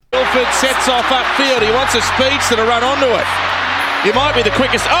Langford sets off upfield. He wants a speedster to run onto it. He might be the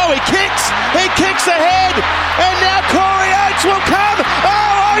quickest. Oh, he kicks ahead, and now Corey Oates will come.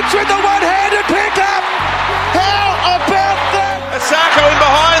 Oh, Oates with the one-handed pickup. How about that? Asako in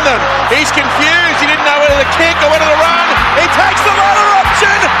behind them. He's confused. He didn't know whether to kick or whether to run. He takes the latter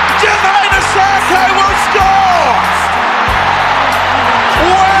option. Jermaine Asako will score.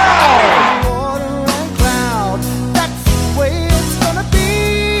 Wow.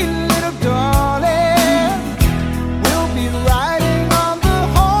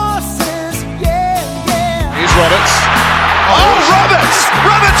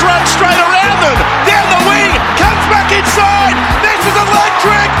 Roberts runs straight around them, down the wing, comes back inside, this is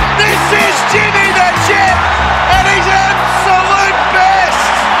electric, this is Jimmy the Jet, and he's absolute best!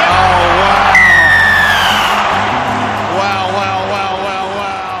 Oh, wow.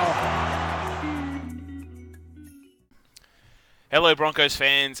 Hello Broncos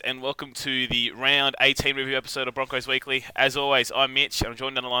fans, and welcome to the round 18 review episode of Broncos Weekly. As always, I'm Mitch, and I'm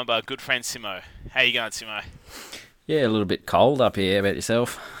joined on the line by our good friend Simo. How you going, Simo? Yeah, a little bit cold up here. How about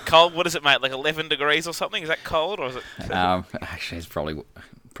yourself? Cold? What is it, mate? Like 11 degrees or something? Is that cold, or is it? Actually, it's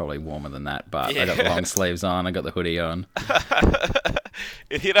probably warmer than that. But yeah. I got the long sleeves on. I got the hoodie on.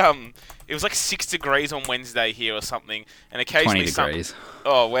 It was like 6 degrees on Wednesday here or something, and occasionally 20 degrees.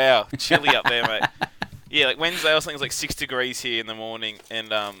 Oh wow, chilly up there, mate. Yeah, like Wednesday or something was like 6 degrees here in the morning,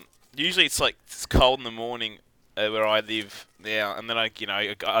 and usually it's cold in the morning where I live now, and then I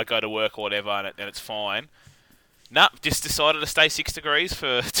go to work or whatever, and it's fine. Nah, just decided to stay 6 degrees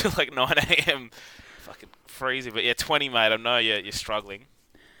till like 9 a.m. Fucking freezing. But yeah, 20, mate. I know you're struggling.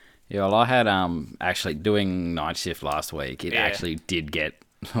 Yeah, well, I had actually doing night shift last week. It actually did get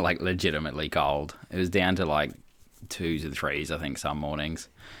like legitimately cold. It was down to like 2s and 3s, I think, some mornings.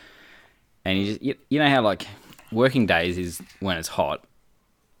 And you know how like working days is when it's hot.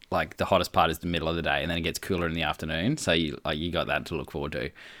 Like the hottest part is the middle of the day, and then it gets cooler in the afternoon. So you got that to look forward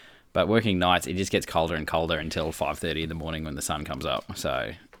to. But working nights, it just gets colder and colder until 5:30 in the morning when the sun comes up.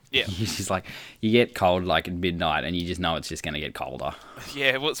 So yeah, it's just like you get cold like at midnight, and you just know it's just going to get colder.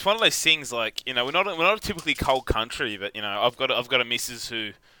 Yeah, well, it's one of those things. Like we're not a typically cold country, but I've got a missus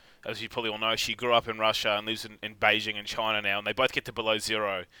who, as you probably all know, she grew up in Russia and lives in Beijing and China now, and they both get to below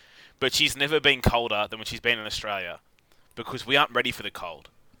zero. But she's never been colder than when she's been in Australia, because we aren't ready for the cold.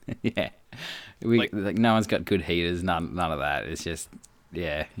 Yeah, no one's got good heaters. None of that. It's just.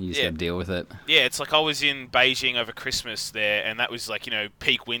 Yeah, you just got to deal with it. Yeah, it's like I was in Beijing over Christmas there, and that was like,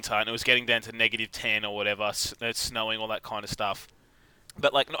 peak winter, and it was getting down to -10 or whatever, it's snowing, all that kind of stuff.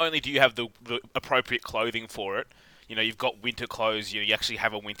 But like, not only do you have the appropriate clothing for it, you've got winter clothes, you actually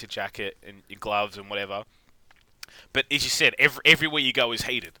have a winter jacket and your gloves and whatever. But as you said, everywhere you go is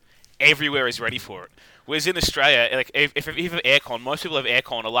heated. Everywhere is ready for it. Whereas in Australia, like if you have aircon, most people have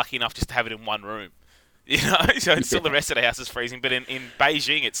aircon are lucky enough just to have it in one room. So it's still the rest of the house is freezing. But in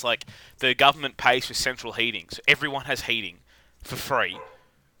Beijing, it's like the government pays for central heating. So everyone has heating for free.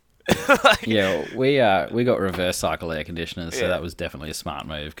 Yeah, we got reverse cycle air conditioners, so that was definitely a smart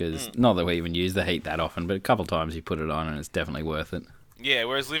move. Because not that we even use the heat that often, but a couple of times you put it on and it's definitely worth it. Yeah,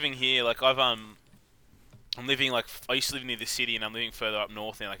 whereas living here, like I'm living I used to live near the city, and I'm living further up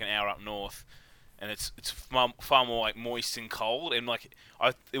north now, like an hour up north. And it's far more like moist and cold, and like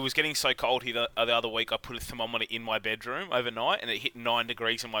it was getting so cold here the other week. I put a thermometer in my bedroom overnight, and it hit 9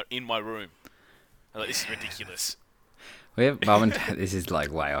 degrees in my room. I was like, this is ridiculous. We have Mum and Dad. This is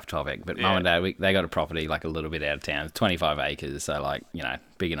like way off topic, but Mum and Dad, they got a property like a little bit out of town, 25 acres, so like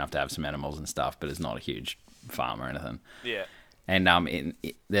big enough to have some animals and stuff, but it's not a huge farm or anything. Yeah. And in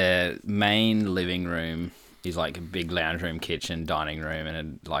the main living room is like a big lounge room, kitchen, dining room,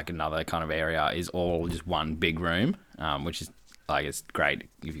 and like another kind of area is all just one big room, which is like, it's great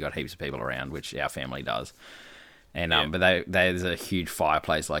if you've got heaps of people around, which our family does. And but there's a huge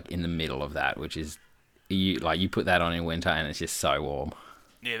fireplace like in the middle of that, which is you put that on in winter and it's just so warm.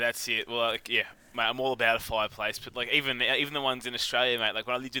 Yeah, that's it. Well, mate, I'm all about a fireplace, but like even the ones in Australia, mate. Like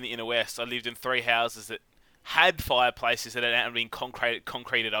when I lived in the inner west, I lived in 3 houses that had fireplaces that had been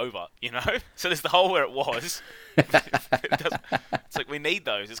concreted over, So there's the hole where it was. It's like, we need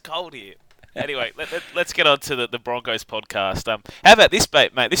those. It's cold here. Anyway, let's get on to the Broncos podcast. How about this,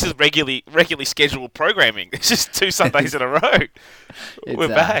 mate? This is regularly scheduled programming. It's just 2 Sundays in a row. We're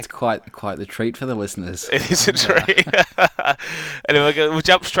back. It's quite the treat for the listeners. It is a treat. Anyway, we'll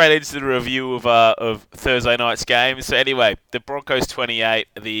jump straight into the review of Thursday night's game. So anyway, the Broncos 28,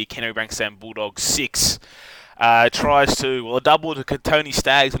 the Canterbury Bankstown Bulldogs 6. Tries to, a double to Tony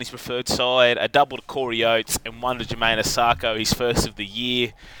Staggs on his preferred side, a double to Corey Oates, and 1 to Jermaine Asako, his first of the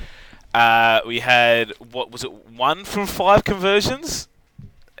year. We had, 1 from 5 conversions?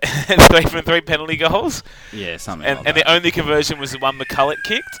 3 penalty goals. Yeah, something and, like and that. the only conversion was the one McCulloch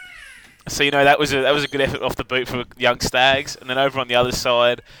kicked. So, that was a good effort off the boot for young Stags. And then over on the other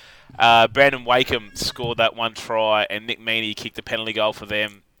side, Brandon Wakeham scored that one try, and Nick Meaney kicked a penalty goal for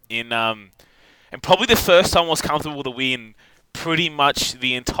them and probably the first time I was comfortable with a win pretty much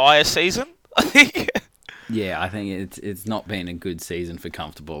the entire season, I think. Yeah, I think it's not been a good season for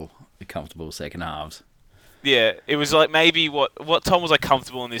comfortable second halves. Yeah, it was like maybe what time was I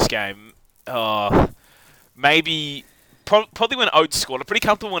comfortable in this game? Maybe probably when Oates scored. I'm pretty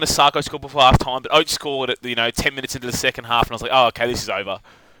comfortable when Asako scored before half time, but Oates scored at 10 minutes into the second half, and I was like, oh, okay, this is over.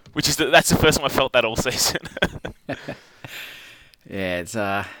 That's the first time I felt that all season.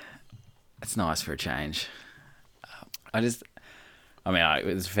 Yeah, it's nice for a change. There's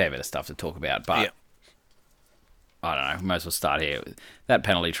a fair bit of stuff to talk about, but yeah. I don't know. Most will start here. That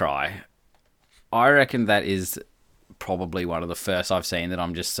penalty try, I reckon that is probably one of the first I've seen that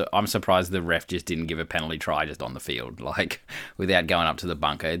I'm surprised the ref just didn't give a penalty try just on the field, like without going up to the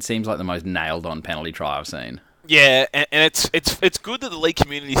bunker. It seems like the most nailed on penalty try I've seen. Yeah, and it's good that the league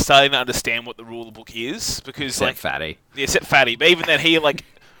community is starting to understand what the rule book is, because Except Fatty. Yeah, except Fatty. But even then,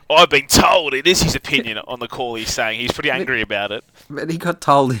 I've been told it is his opinion on the call he's saying. He's pretty angry about it. But he got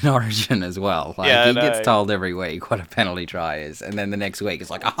told in Origin as well. He know. gets told every week what a penalty try is, and then the next week it's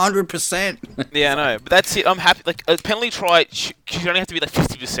like 100%. Yeah, I know. But that's it. I'm happy. Like, a penalty try should only have to be like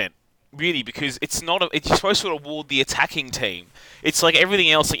 50%. Really, because it's not. It's supposed to award the attacking team. It's like everything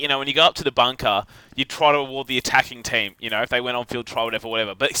else. Like, when you go up to the bunker, you try to award the attacking team. If they went on field try,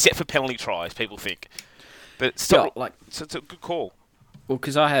 whatever. But except for penalty tries, people think. But still, so it's a good call. Well,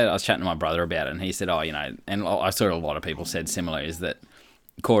 because I was chatting to my brother about it, and he said, and I saw a lot of people said similar, is that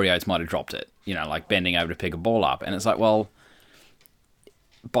Corey Oates might have dropped it. Like bending over to pick a ball up, and it's like, well,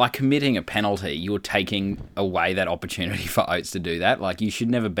 by committing a penalty, you're taking away that opportunity for Oates to do that. Like, you should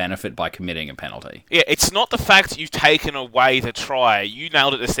never benefit by committing a penalty. Yeah, it's not the fact that you've taken away the try. You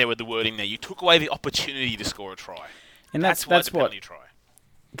nailed it just there with the wording there. You took away the opportunity to score a try. And that's why the penalty try.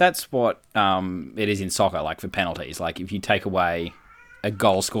 That's what it is in soccer, like for penalties. Like, if you take away a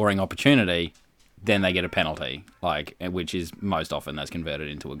goal-scoring opportunity, then they get a penalty, which is most often that's converted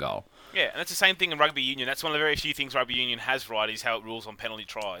into a goal. Yeah, and it's the same thing in rugby union. That's one of the very few things rugby union has right, is how it rules on penalty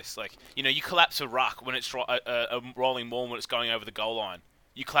tries. Like, you collapse a ruck when it's a rolling ball when it's going over the goal line.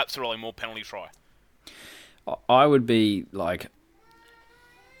 You collapse a rolling ball, penalty try. I would be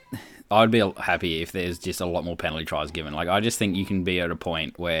happy if there's just a lot more penalty tries given. Like, I just think you can be at a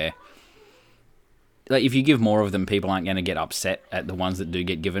point where, like, if you give more of them, people aren't going to get upset at the ones that do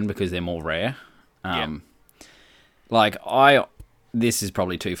get given because they're more rare. This is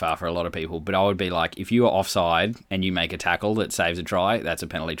probably too far for a lot of people, but I would be like, if you are offside and you make a tackle that saves a try, that's a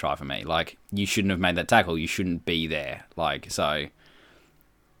penalty try for me. Like, you shouldn't have made that tackle. You shouldn't be there. So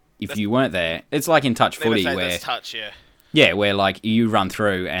if you weren't there, it's like in touch footy where touch, yeah. Yeah, where you run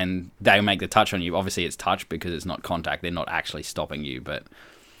through and they make the touch on you. Obviously, it's touch because it's not contact. They're not actually stopping you, but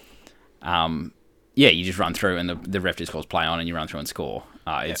you just run through and the ref just calls play on and you run through and score.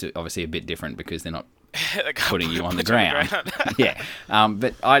 It's obviously a bit different because they're not putting you on the ground. Yeah,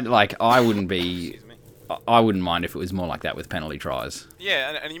 but I wouldn't mind if it was more like that with penalty tries.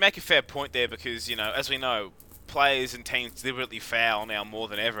 Yeah, and you make a fair point there because as we know, players and teams deliberately foul now more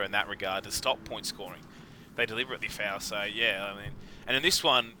than ever in that regard to stop point scoring. They deliberately foul. So yeah, and in this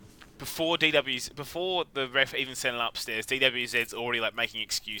one, before the ref even sent it upstairs, DWZ's already making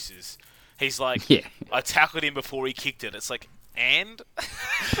excuses. He's like, yeah, I tackled him before he kicked it. It's like, and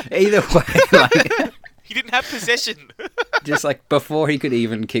either way, he didn't have possession. Just before he could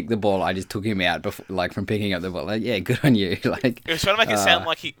even kick the ball, I just took him out before, from picking up the ball. Yeah, good on you. He was trying to make it sound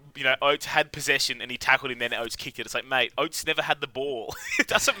like Oates had possession and he tackled him, then Oates kicked it. It's like, mate, Oates never had the ball. It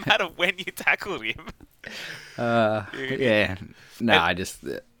doesn't matter when you tackled him. Yeah. No, I just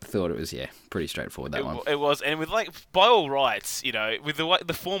thought it was pretty straightforward, that one. It was, and with by all rights, with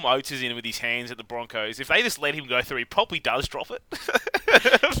the form Oates is in with his hands at the Broncos, if they just let him go through, he probably does drop it.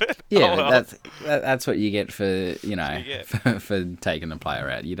 That's what you get for for taking the player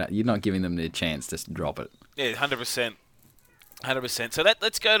out. You're not giving them the chance to drop it. Yeah, 100%. So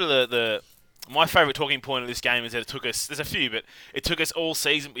let's go to the my favourite talking point of this game is that it took us. There's a few, but it took us all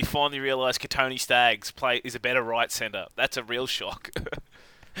season. We finally realised Katoni Staggs is a better right centre. That's a real shock.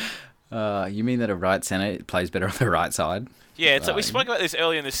 You mean that a right centre plays better on the right side? Yeah, it's we spoke about this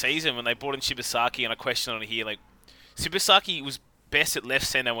earlier in the season when they brought in Shibasaki, and I questioned on it here. Shibasaki was best at left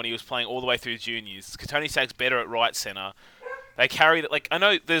centre when he was playing all the way through juniors. Katoni Staggs better at right centre. They carry that. I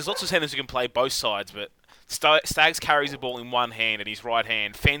know there's lots of centres who can play both sides, but Staggs carries the ball in one hand and his right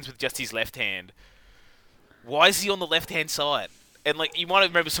hand, fends with just his left hand. Why is he on the left-hand side? And, like, you might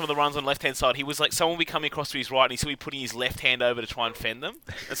remember some of the runs on the left-hand side. He was like, someone will be coming across to his right, and he's going to be putting his left hand over to try and fend them.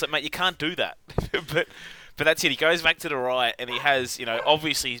 It's like, mate, you can't do that. But that's it. He goes back to the right, and he has,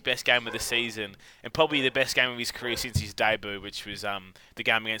 obviously his best game of the season, and probably the best game of his career since his debut, which was the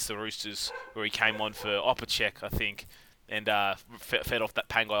game against the Roosters, where he came on for Opacek, I think, and fed off that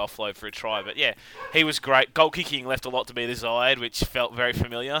Pangai offload for a try. But, yeah, he was great. Goal kicking left a lot to be desired, which felt very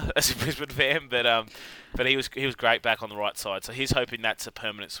familiar as a Brisbane fan, but he was great back on the right side, so he's hoping that's a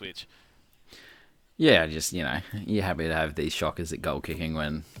permanent switch. Yeah, just, you're happy to have these shockers at goal kicking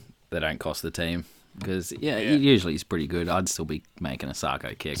when they don't cost the team. Because, usually he's pretty good. I'd still be making a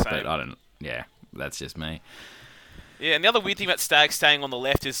Sarko kick, but I don't... Yeah, that's just me. Yeah, and the other weird thing about Staggs staying on the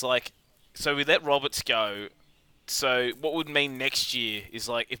left is, like... So we let Roberts go. So what would mean next year is,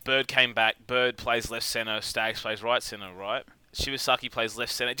 like, if Bird came back, Bird plays left centre, Staggs plays right centre, right? Shibasaki plays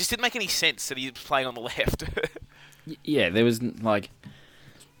left centre. It just didn't make any sense that he was playing on the left. Yeah, there was, like...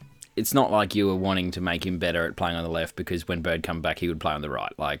 It's not like you were wanting to make him better at playing on the left because when Bird come back, he would play on the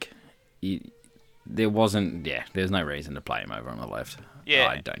right. Like... there's no reason to play him over on the left. Yeah.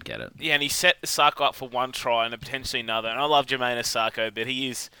 I don't get it. Yeah, and he set Sarko up for one try and potentially another. And I love Jermaine Sarko, but he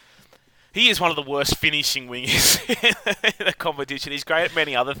is one of the worst finishing wingers in the competition. He's great at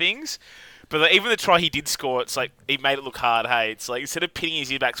many other things, but even the try he did score, it's like he made it look hard. Hey, it's like instead of pinning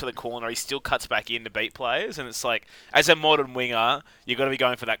his ear back to the corner, he still cuts back in to beat players. And it's like, as a modern winger, you've got to be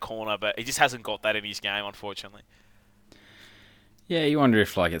going for that corner, but he just hasn't got that in his game, unfortunately. Yeah, you wonder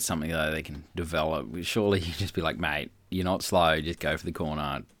if it's something that they can develop. Surely you just be like, mate, you're not slow, just go for the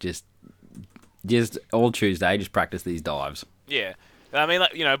corner. Just all Tuesday, just practice these dives. Yeah. I mean,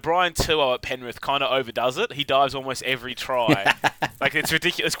 Brian Tuo at Penrith kind of overdoes it. He dives almost every try. It's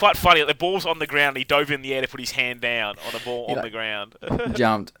ridiculous. It's quite funny. The ball's on the ground, he dove in the air to put his hand down on a ball on the ground.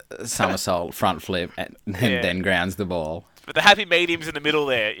 Jumped, somersault, front flip, and then grounds the ball. But the happy medium's in the middle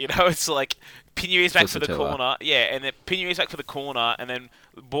there. It's like pin your ears back for the corner. Yeah, and then pin your ears back for the corner, and then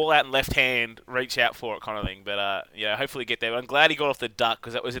ball out in left hand, reach out for it kind of thing. But, hopefully get there. But I'm glad he got off the duck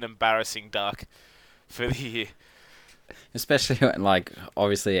because that was an embarrassing duck for the year. Especially when,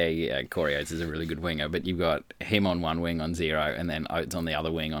 obviously Corey Oates is a really good winger, but you've got him on one wing on 0 and then Oates on the other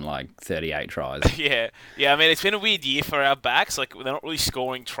wing on, 38 tries. Yeah, I mean, it's been a weird year for our backs. They're not really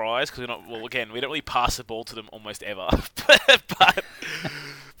scoring tries because we don't really pass the ball to them almost ever.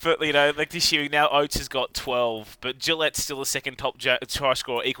 but this year, now Oates has got 12, but Gillette's still the second top try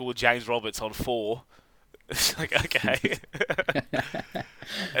scorer equal to James Roberts on 4. It's like, okay.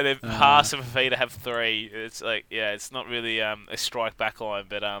 And then Haas and Fafita have 3. It's like, it's not really a strike back line,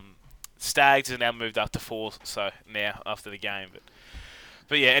 but Staggs has now moved up to 4, so now after the game.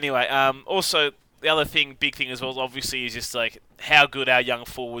 But yeah, anyway, also the other big thing as well, obviously, is just how good our young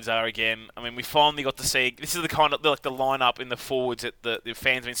forwards are again. I mean, we finally got to see, this is the kind of the lineup in the forwards that the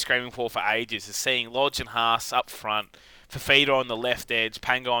fans have been screaming for ages, is seeing Lodge and Haas up front, Fafita on the left edge,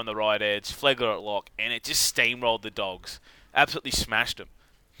 Pangai on the right edge, Flegler at lock, and it just steamrolled the Dogs. Absolutely smashed them.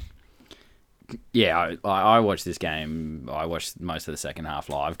 Yeah, I watched this game. I watched most of the second half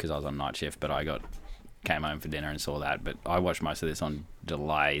live because I was on night shift, but I came home for dinner and saw that. But I watched most of this on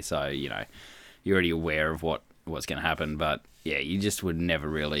delay, so, you're already aware of what's going to happen. But, yeah, you just would never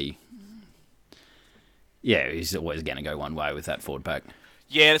really... Yeah, he's always going to go one way with that forward pack.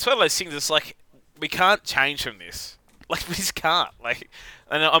 Yeah, it's one of those things that's we can't change from this. We just can't.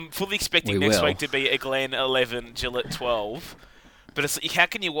 And I'm fully expecting next week to be a Glenn 11, Gillett 12. But it's how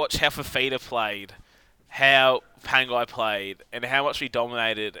can you watch how Fafita played, how Pangai played, and how much we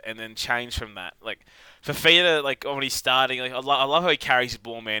dominated, and then change from that? Fafita, when he's starting, I love how he carries his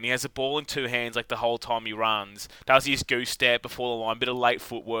ball, man. He has the ball in 2 hands, the whole time he runs. Does his goose step before the line, bit of late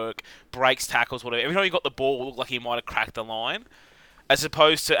footwork, breaks tackles, whatever. Every time he got the ball, it looked like he might have cracked the line. As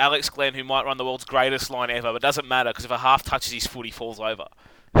opposed to Alex Glenn, who might run the world's greatest line ever, but it doesn't matter because if a half touches his foot, he falls over.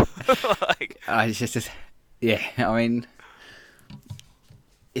 It's just, yeah, I mean,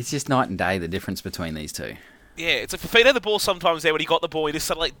 it's just night and day, the difference between these two. Yeah, it's Fafita had the ball sometimes there when he got the ball, he just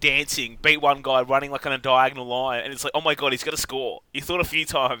started dancing, beat one guy, running on a diagonal line, and it's oh my god, he's got to score. He thought a few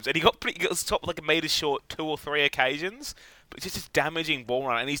times, and he got top a metre short 2 or 3 occasions. But it's just a damaging ball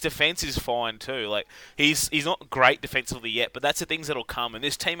run, and his defence is fine too. He's not great defensively yet, but that's the things that'll come. And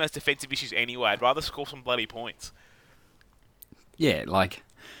this team has defensive issues anyway. I'd rather score some bloody points. Yeah, our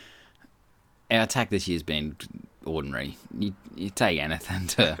attack this year's been ordinary. You take anything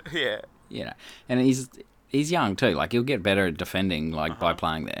to yeah, and he's young too. He'll get better at defending by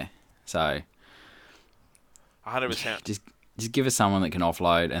playing there. So 100%. Just Just give us someone that can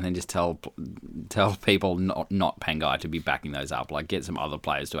offload, and then just tell people not Pangai to be backing those up. Like, get some other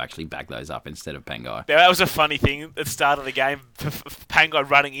players to actually back those up instead of Pangai. Now, that was a funny thing at the start of the game. Pangai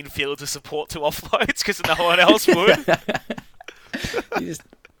running infield to support two offloads because no one else would.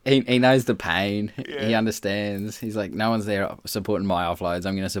 He knows the pain. Yeah. He understands. He's like, no one's there supporting my offloads.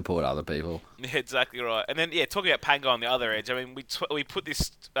 I'm going to support other people. Yeah, exactly right. And then, talking about Pangai on the other edge, I mean, we put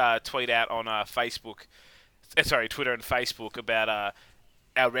this tweet out on Facebook. Twitter and Facebook about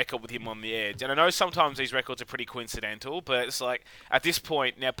our record with him on the edge. And I know sometimes these records are pretty coincidental, but it's like, at this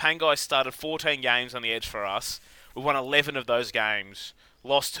point, now Pangai started 14 games on the edge for us. We won 11 of those games,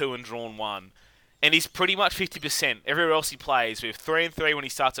 lost 2 and drawn 1. And he's pretty much 50%. Everywhere else he plays, we have 3 and 3 when he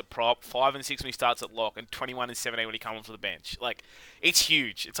starts at prop, 5 and 6 when he starts at lock, and 21 and 17 when he comes onto the bench. Like, it's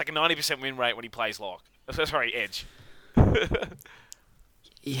huge. It's like a 90% win rate when he plays lock. Sorry, edge.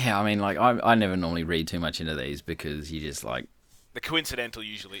 Yeah, I mean, like, I never normally read too much into these because you just, like... They're coincidental,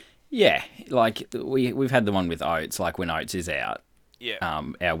 usually. Yeah, like, we've had the one with Oates, like, when Oates is out,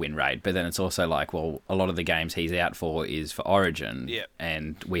 our win rate. But then it's also like, well, a lot of the games he's out for is for Origin,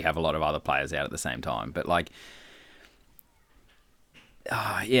 and we have a lot of other players out at the same time. But, like...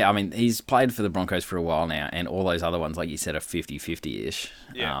 I mean, he's played for the Broncos for a while now, and all those other ones, like you said, are 50-50-ish.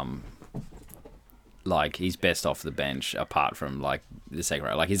 Yeah. Like, he's best off the bench apart from, like, the second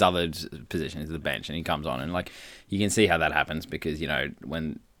row. Like, his other position is the bench, and he comes on. And, like, you can see how that happens because, you know,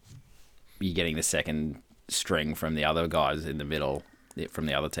 when you're getting the second string from the other guys in the middle, from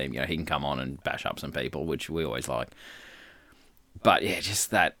the other team, you know, he can come on and bash up some people, which we always like. But, yeah, just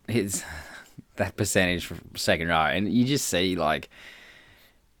that percentage for second row. And you just see, like,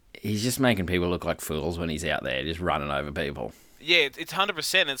 he's just making people look like fools when he's out there just running over people. Yeah, it's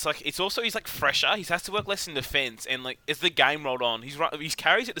 100%. It's like he's like fresher. He has to work less in defence, and like as the game rolled on, his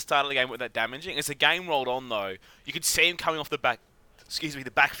carries at the start of the game weren't that damaging. As the game rolled on, though, you could see him coming off the back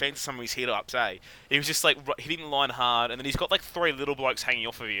fence. Some of his hit-ups. He was just like hitting the line hard, and then he's got like 3 little blokes hanging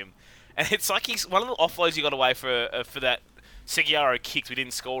off of him, and it's like he's one of the offloads he got away for that Seguiaro kicked we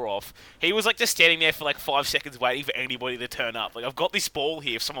didn't score off. He was like just standing there for like 5 seconds waiting for anybody to turn up. Like, I've got this ball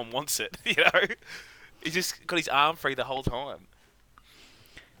here if someone wants it, you know. He's just got his arm free the whole time.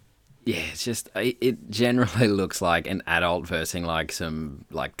 Yeah, it's just, it generally looks like an adult versing like some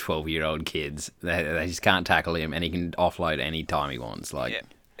like 12-year-old kids. They just can't tackle him, and he can offload any time he wants. Like,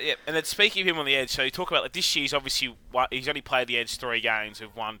 yeah. And then speaking of him on the edge, so you talk about like this year, he's only played the edge 3 games,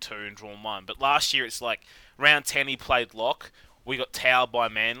 we've won 2 and drawn 1. But last year it's like round 10 he played lock, we got towed by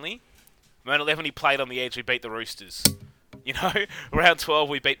Manly. Round 11 he played on the edge, we beat the Roosters. You know, round 12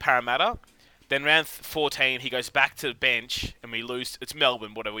 we beat Parramatta. Then round 14, he goes back to the bench, and we lose. It's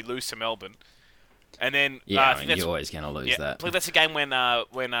Melbourne, whatever. We lose to Melbourne, and then I mean, you're always going to lose that. I believe that's a game when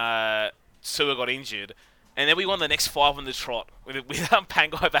Sua got injured, and then we won the next 5 on the trot with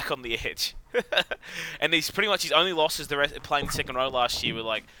Pangai back on the edge. And he's pretty much his only losses the rest playing second row last year were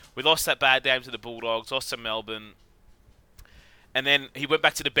like we lost that bad game to the Bulldogs, lost to Melbourne, and then he went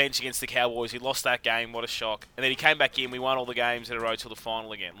back to the bench against the Cowboys. He lost that game. What a shock! And then he came back in. We won all the games in a row till the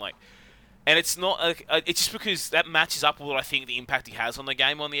final again. Like. And it's not. It's just because that matches up with what I think the impact he has on the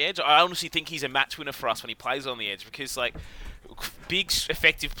game on the edge. I honestly think he's a match winner for us when he plays on the edge because, like, big,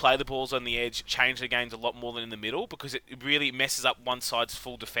 effective play the balls on the edge change the games a lot more than in the middle because it really messes up one side's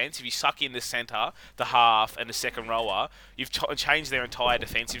full defence. If you suck in the centre, the half, and the second rower, you've changed their entire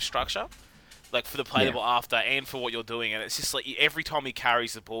defensive structure, like for the play the ball after and for what you're doing. And it's just like every time he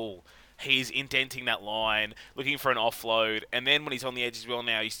carries the ball, he's indenting that line, looking for an offload, and then when he's on the edge as well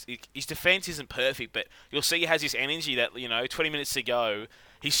now, his defence isn't perfect, but you'll see he has this energy that, you know, 20 minutes to go,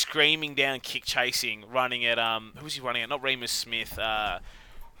 he's screaming down, kick chasing, running at, who was he running at? Not Remus Smith,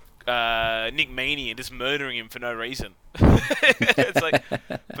 Nick Meaney, and just murdering him for no reason. It's like,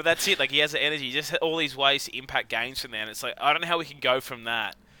 but that's it, like he has the energy, he just all these ways to impact games from there, and it's like, I don't know how we can go from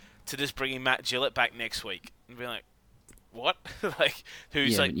that to just bringing Matt Gillett back next week and be like, what? Like,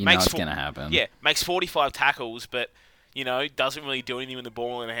 who's like makes it's gonna happen. Yeah, makes 45 tackles, but you know doesn't really do anything with the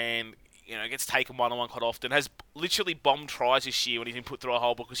ball in hand. You know, gets taken one-on-one quite often. Has literally bombed tries this year when he's been put through a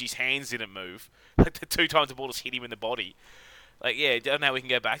hole because his hands didn't move. Like the 2 times the ball just hit him in the body. Like, yeah, I don't know how we can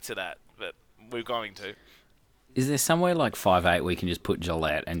go back to that, but we're going to. Is there somewhere like 5'8" we can just put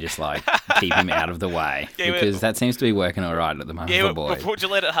Gillette and just like keep him out of the way? Because that seems to be working all right at the moment. Yeah, we'll put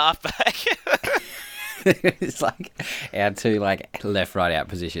Gillette at halfback. It's like our 2 like left, right out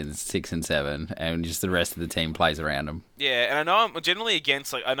positions, 6 and 7, and just the rest of the team plays around them. Yeah, and I know I'm generally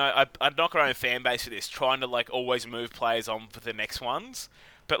against like I know I'd knock our own fan base for this, trying to like always move players on for the next ones.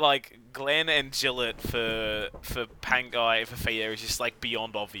 But like Glenn and Gillett for Pangai for Fia is just like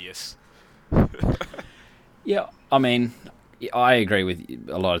beyond obvious. Yeah, I mean, I agree with you.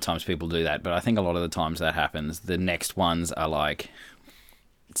 A lot of times people do that, but I think a lot of the times that happens, the next ones are like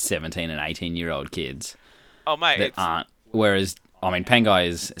 17 and 18-year-old kids. Oh, mate. That aren't. Whereas, I mean, Pangai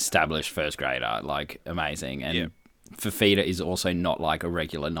is established first grader, like, amazing. And Fafita is also not like a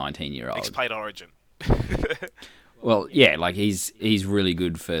regular 19-year-old. He's played Origin. Well, yeah, like, he's really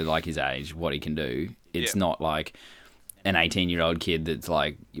good for, like, his age, what he can do. It's not like an 18-year-old kid that's,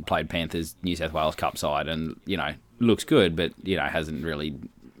 like, played Panthers New South Wales Cup side and, looks good, but, hasn't really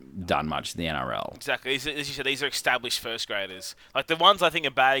done much in the NRL. Exactly. As you said, these are established first graders. Like, the ones I think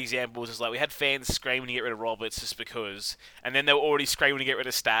are bad examples is, like, we had fans screaming to get rid of Roberts just because, and then they were already screaming to get rid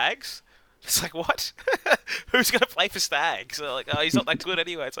of Staggs. It's like, what? Who's going to play for Staggs? So, like, oh, he's not that good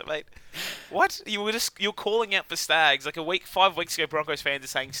anyway. It's like, mate, what? You're calling out for Staggs. Like, 5 weeks ago, Broncos fans are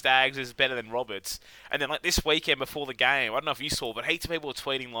saying Staggs is better than Roberts. And then, like, this weekend before the game, I don't know if you saw, but heaps of people were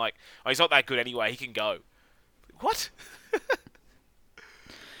tweeting, like, oh, he's not that good anyway, he can go. What?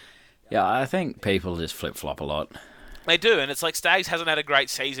 Yeah, I think people just flip-flop a lot. They do, and it's like Staggs hasn't had a great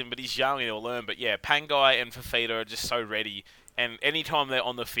season, but he's young and he'll learn. But yeah, Pangai and Fafita are just so ready. And anytime they're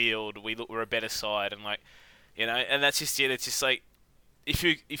on the field, we're a better side. And like, and that's just it. It's just like, if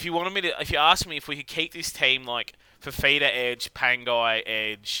you ask me if we could keep this team like Fafita edge, Pangai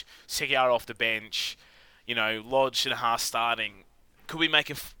edge, Seguiara off the bench, Lodge and Haas starting, could we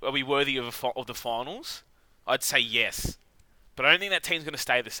are we worthy of the finals? I'd say yes, but I don't think that team's going to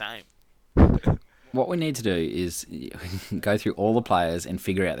stay the same. What we need to do is go through all the players and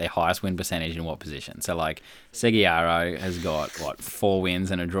figure out their highest win percentage in what position. So, like, Seguiara has got, 4 wins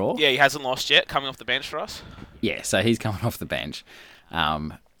and a draw? Yeah, he hasn't lost yet, coming off the bench for us. Yeah, so he's coming off the bench.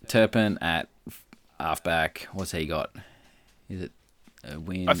 Turpin at halfback, what's he got? Is it a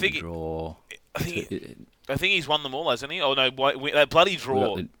win, draw? I think he's won them all, hasn't he? Oh, no, that bloody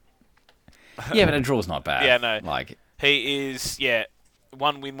draw. Yeah, but a draw's not bad. Yeah, no. He is,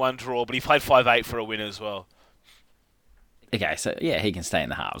 1 win, 1 draw, but he played 5-8 for a win as well. Okay, so yeah, he can stay in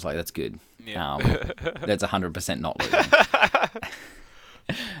the halves. Like, that's good. Yeah. That's 100% not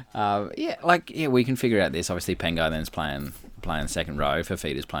losing. We can figure out this. Obviously, Pangai then's playing second row.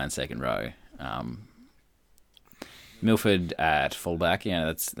 Fafita's playing second row. Milford at fullback,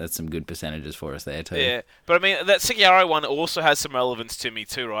 that's some good percentages for us there too. Yeah, but I mean, that Seguiara one also has some relevance to me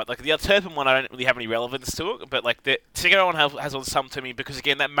too, right? Like, the Turpin one, I don't really have any relevance to it, but like the Seguiara one has on some to me because,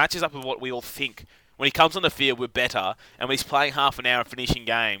 again, that matches up with what we all think. When he comes on the field, we're better, and when he's playing half an hour and finishing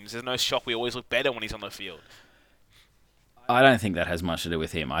games, there's no shock we always look better when he's on the field. I don't think that has much to do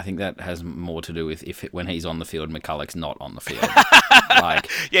with him. I think that has more to do with when he's on the field, McCulloch's not on the field.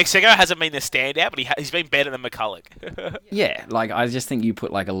 Yeah, Seguiara hasn't been the standout, but he's been better than McCulloch. Yeah, I just think you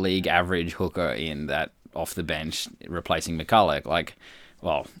put a league average hooker in that off the bench replacing McCulloch.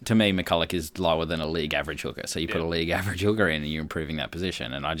 To me, McCulloch is lower than a league average hooker. So you put a league average hooker in and you're improving that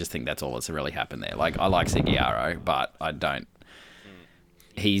position. And I just think that's all that's really happened there. I like Seguiara, but I don't.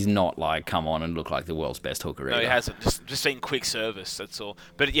 He's not come on and look like the world's best hooker either. No, he hasn't. Just been quick service, that's all.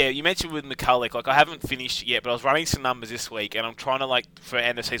 But yeah, you mentioned with McCulloch, I haven't finished yet, but I was running some numbers this week, and I'm trying to, for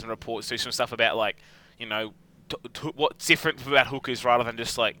end of season reports, do some stuff about, what's different about hookers rather than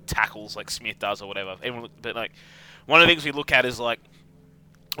just, tackles like Smith does or whatever. But, one of the things we look at is, I'm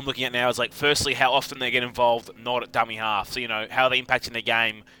looking at now is, firstly, how often they get involved not at dummy half. So, how are they impacting the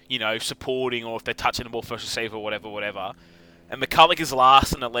game, supporting, or if they're touching the ball first receiver or whatever. And McCulloch is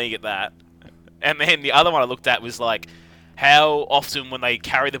last in the league at that. And then the other one I looked at was, how often when they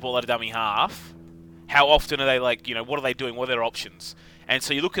carry the ball at a dummy half, how often are they, what are they doing? What are their options? And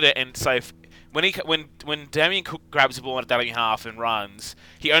so you look at it, and so when Damien Cook grabs the ball at a dummy half and runs,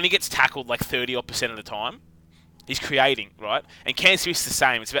 he only gets tackled 30% of the time. He's creating, right? And Cam Smith's the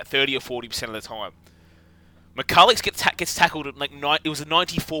same. It's about 30 or 40% of the time. McCulloch gets tackled at it was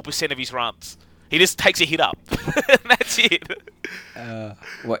 94% of his runs. He just takes a hit up. That's it.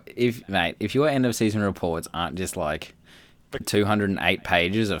 If your end of season reports aren't just 208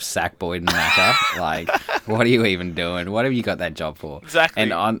 pages of sack Boyd and Macca, what are you even doing? What have you got that job for? Exactly.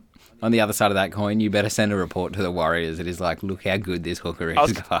 And on the other side of that coin, you better send a report to the Warriors. It is look how good this hooker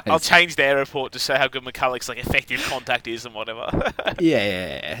is, guys. I'll change their report to show how good McCulloch's effective contact is and whatever.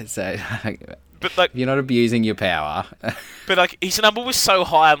 Yeah. So, but if you're not abusing your power. But his number was so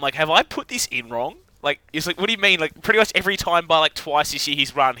high. I'm have I put this in wrong? It's what do you mean? Pretty much every time by twice this year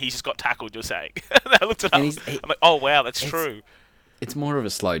he's run, he's just got tackled. You're saying? I looked it up. I'm oh wow, that's true. It's more of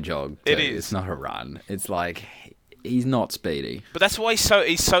a slow jog. Too. It is. It's not a run. It's he's not speedy. But that's why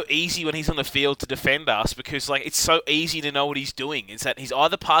he's so easy when he's on the field to defend us, because it's so easy to know what he's doing. It's that he's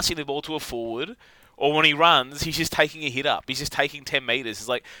either passing the ball to a forward Or when he runs, he's just taking a hit up. He's just taking 10 metres. It's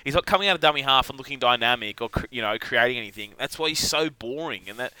like he's not coming out of dummy half and looking dynamic or creating anything. That's why he's so boring.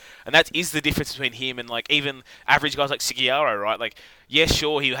 And that is the difference between him and like even average guys like Seguiaro, right? Like, yeah,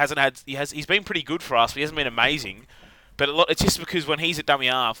 sure, he's been pretty good for us, but he hasn't been amazing. But it's just because when he's at dummy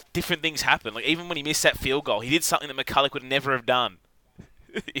half, different things happen. Like even when he missed that field goal, he did something that McCulloch would never have done.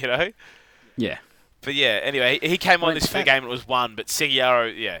 You know? Yeah. But yeah, anyway, he came on this for the game and it was 1, but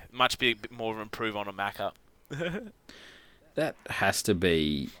Seguiaro, yeah, much bit more of an improve on a Macca. That has to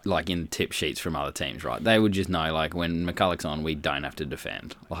be like in tip sheets from other teams, right? They would just know like when McCulloch's on, we don't have to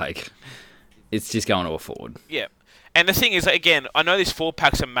defend. Like it's just going to a forward. Yeah. And the thing is, again, I know this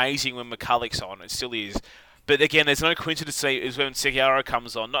 4-pack's amazing when McCulloch's on, it still is. But again, there's no coincidence is when Seguiaro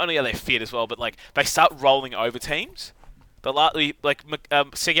comes on. Not only are they fit as well, but like they start rolling over teams.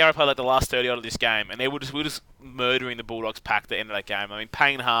 Seguiaro played like the last 30 odd of this game, and we were just murdering the Bulldogs pack at the end of that game. I mean,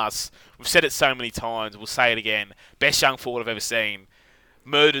 Payne Haas, we've said it so many times, we'll say it again, best young forward I've ever seen,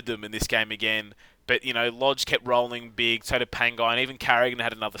 murdered them in this game again. But, Lodge kept rolling big, so did Pangai, and even Carrigan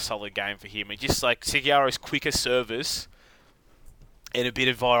had another solid game for him. And just like Seguiaro's quicker service and a bit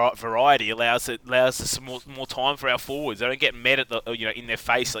of variety allows us some more time for our forwards. They don't get met at in their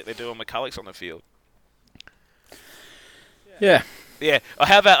face like they do when McCulloch's on the field. Yeah. Yeah.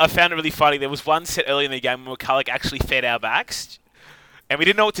 I found it really funny. There was one set early in the game when McCulloch actually fed our backs, and we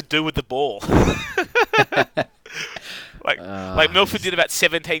didn't know what to do with the ball. Like Milford did about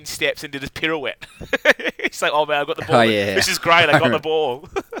 17 steps and did his pirouette. He's like, "Oh man, I got the ball. Oh, yeah. This is great. I got the ball."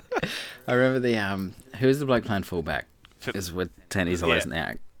 I remember who was the bloke playing fullback? It was with Tenny's lesson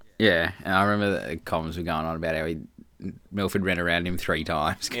now. Yeah, and I remember the comments were going on about how Milford ran around him 3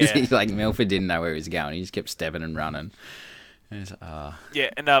 times because Milford didn't know where he was going. He just kept stepping and running.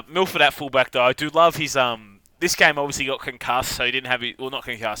 Yeah, and Milford at fullback though, I do love his this game obviously got concussed, so he didn't have not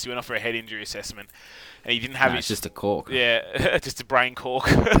concussed, he went off for a head injury assessment. And he didn't have it's just a cork. Yeah, just a brain cork.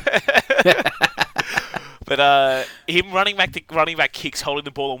 But him running back kicks, holding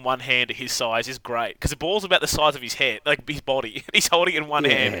the ball in one hand at his size is great because the ball's about the size of his head, like his body. He's holding it in one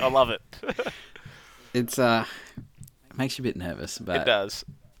hand. I love it. It makes you a bit nervous, but it does.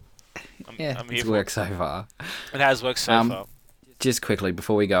 It's worked so far. It has worked so far. Just quickly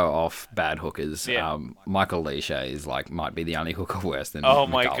before we go off bad hookers, Michael Leisha might be the only hooker worse than. Oh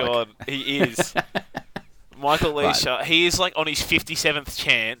McCulloch. my god, he is. Michael Leisha, he is like on his 57th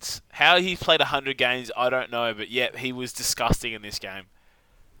chance. How he played 100 games, I don't know, but yet he was disgusting in this game.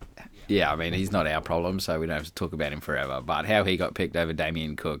 Yeah, I mean, he's not our problem, so we don't have to talk about him forever. But how he got picked over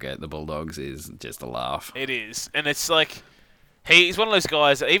Damien Cook at the Bulldogs is just a laugh. It is, and it's like he's one of those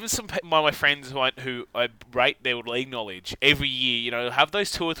guys that even some of my friends who I rate their league knowledge every year, have those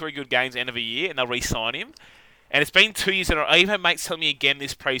 2 or 3 good games end of a year, and they'll re-sign him. And it's been 2 years in a row. I even had mates tell me again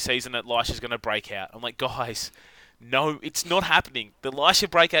this pre-season that Leisha's going to break out. I'm like, guys, no, it's not happening. The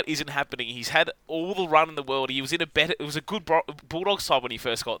Leisha breakout isn't happening. He's had all the run in the world. He was in it was a good Bulldogs side when he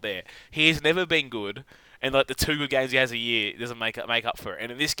first got there. He has never been good. And like the 2 good games he has a year doesn't make up for it.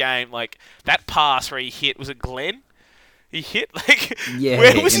 And in this game, like that pass where he hit, was it Glenn? He hit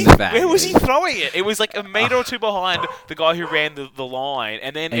where was he throwing it? It was like a metre or 2 behind the guy who ran the line,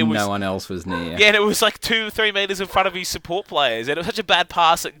 and then no one else was near. Yeah, and it was like 2-3 metres in front of his support players, and it was such a bad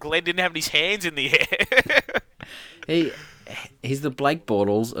pass that Glenn didn't have his hands in the air. He's the Blake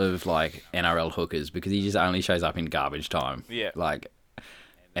Bortles of like NRL hookers because he just only shows up in garbage time. Yeah,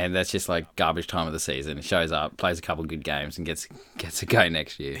 and that's just like garbage time of the season. He shows up, plays a couple of good games, and gets a go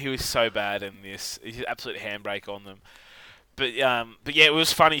next year. He was so bad in this. He's an absolute handbrake on them. But yeah, it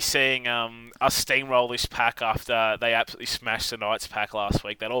was funny seeing us steamroll this pack after they absolutely smashed the Knights pack last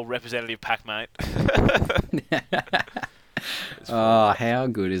week. That all representative pack, mate. Oh, how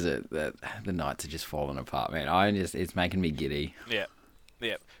good is it that the Knights are just falling apart, man? It's making me giddy. Yeah.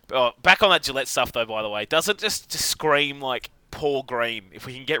 Back on that Gillette stuff, though, by the way. Doesn't just scream like Paul Green. If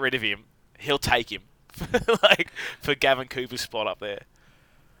we can get rid of him, he'll take him. For Gavin Cooper's spot up there.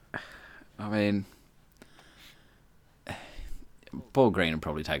 I mean, Paul Green would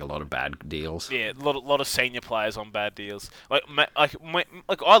probably take a lot of bad deals. Yeah, a lot of senior players on bad deals. Like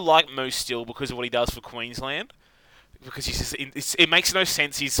I like Moose still because of what he does for Queensland. Because it makes no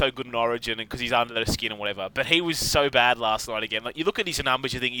sense he's so good in Origin and because he's under the skin and whatever. But he was so bad last night again. Like you look at his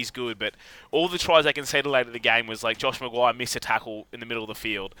numbers, you think he's good, but all the tries they conceded later in the game was like Josh Maguire missed a tackle in the middle of the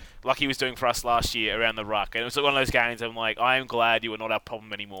field, like he was doing for us last year around the ruck. And it was like one of those games. I'm like, I am glad you are not our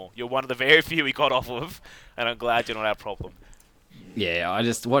problem anymore. You're one of the very few we got off of, and I'm glad you're not our problem. Yeah, I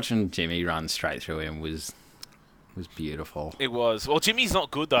just watching Jimmy run straight through him was beautiful. It was. Well, Jimmy's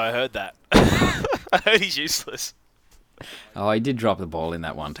not good though. I heard that. I heard he's useless. Oh, he did drop the ball in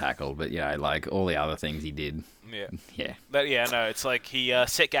that one tackle, but, like all the other things he did. Yeah. No, it's like he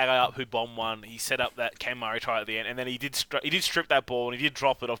set Gagai up who bombed one. He set up that Cam Murray try at the end, and then he did strip that ball, and he did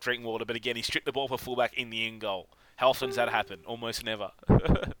drop it off Drinkwater, but again, he stripped the ball for fullback in the end goal. How often does that happen? Almost never.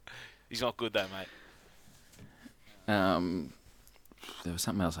 He's not good though, mate. There was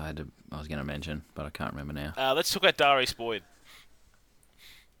something else I was going to mention, but I can't remember now. Let's talk about Darius Boyd.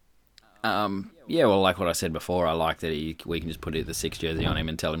 Well, like what I said before, I like that we can just put the 6 jersey on him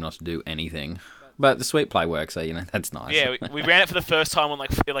and tell him not to do anything. But the sweep play works, so that's nice. Yeah, we ran it for the first time in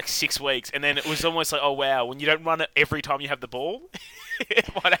like 6 weeks, and then it was almost like, oh wow, when you don't run it every time you have the ball, it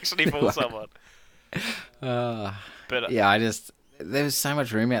might actually fool someone. But there was so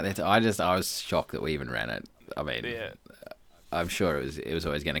much room out there. I was shocked that we even ran it. I mean, I'm sure it was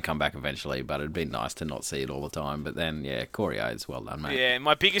always going to come back eventually, but it'd be nice to not see it all the time. But then, Corey Oates, well done, mate. Yeah,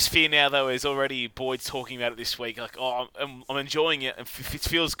 my biggest fear now, though, is already Boyd's talking about it this week. Like, oh, I'm enjoying it. It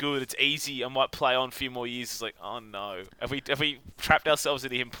feels good. It's easy. I might play on a few more years. It's like, oh, no. Have we trapped ourselves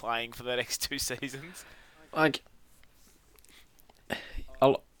into him playing for the next 2 seasons? Like,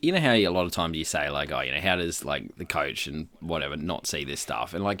 you know how a lot of times you say, like, oh, how does, like, the coach and whatever not see this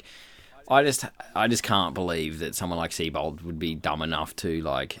stuff? And, like, I just can't believe that someone like Seabold would be dumb enough to,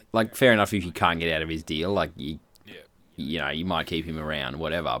 like, fair enough if you can't get out of his deal, like, you might keep him around,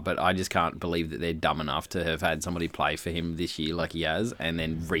 whatever, but I just can't believe that they're dumb enough to have had somebody play for him this year like he has, and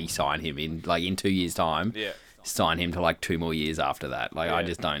then re-sign him in 2 years' time, sign him to, 2 more years after that. I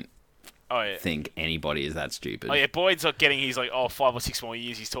just don't think anybody is that stupid. Oh, yeah, Boyd's not getting his, 5 or 6 more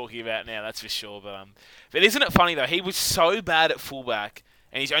years he's talking about now, that's for sure, but isn't it funny, though, he was so bad at fullback,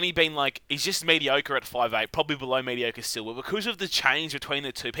 and he's only been, he's just mediocre at 5'8", probably below mediocre still. But because of the change between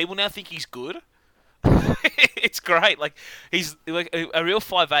the two, people now think he's good. It's great. He's like a real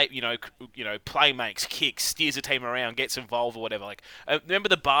 5'8", play makes, kicks, steers a team around, gets involved or whatever. Remember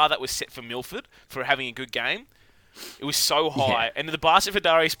the bar that was set for Milford for having a good game? It was so high. Yeah. And the bar set for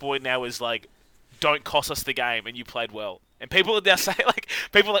Darius Boyd now is, don't cost us the game, and you played well. And people are now saying,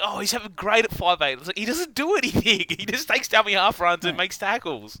 oh, he's having great at 5'8". He doesn't do anything. He just takes dummy half runs and makes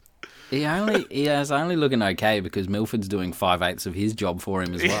tackles. He is only looking okay because Milford's doing 5/8 of his job for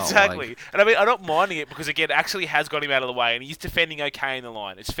him as well. Exactly. And I mean, I'm not minding it because, again, it actually has got him out of the way, and he's defending okay in the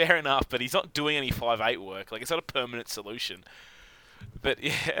line. It's fair enough, but he's not doing any 5'8 work. It's not a permanent solution. But,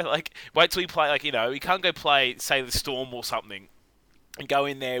 yeah, wait till he play, he can't go play, say, the Storm or something, and go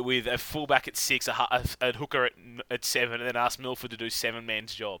in there with a fullback at 6, a hooker at 7, and then ask Milford to do 7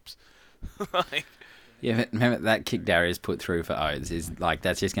 men's jobs. Yeah, but remember that kick Darius put through for Oates is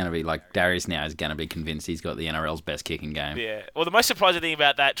that's just going to be Darius now is going to be convinced he's got the NRL's best kicking game. Yeah. Well, the most surprising thing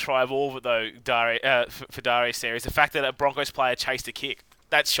about that try of all, though, for Darius there is the fact that a Broncos player chased a kick.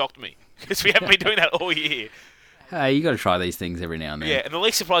 That shocked me because we haven't been doing that all year. Hey, you got to try these things every now and then. Yeah, and the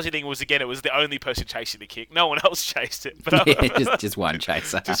least surprising thing was, again, it was the only person chasing the kick. No one else chased it. But just one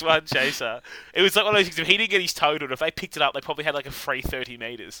chaser. Just one chaser. It was one of those things, if he didn't get his total, if they picked it up, they probably had a free 30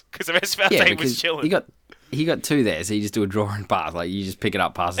 metres. Because the rest of our team was chilling. He got 2 there, so you just do a draw and pass. You just pick it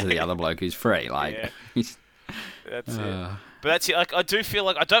up, pass it to the other bloke who's free. Yeah. That's it. But that's it. I do feel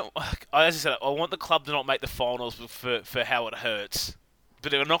as I said, I want the club to not make the finals for how it hurts.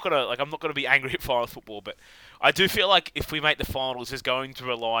 But I'm not gonna be angry at final football. But I do feel like if we make the finals, it's going to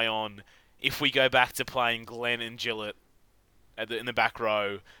rely on if we go back to playing Glenn and Gillett in the back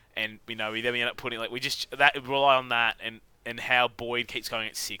row, and we end up putting rely on that and how Boyd keeps going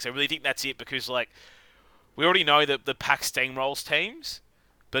at 6. I really think that's it because we already know that the pack steamrolls teams,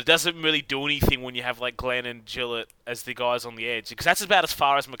 but it doesn't really do anything when you have Glenn and Gillett as the guys on the edge because that's about as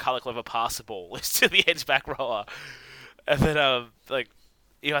far as McCulloch will ever pass the ball is to the edge back rower, and then I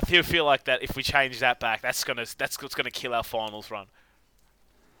feel like that if we change that back, that's what's gonna kill our finals run.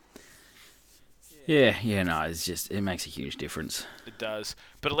 Yeah, no, it makes a huge difference. It does,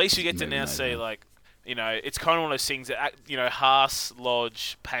 but at least you get to now see it's kind of one of those things that Haas,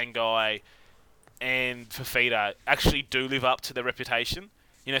 Lodge, Pangai, and Fafita actually do live up to their reputation.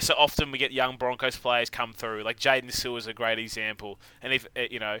 So often we get young Broncos players come through, like Jaden Sewer is a great example, and if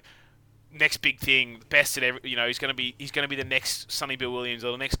next big thing, best at every, he's going to be the next Sonny Bill Williams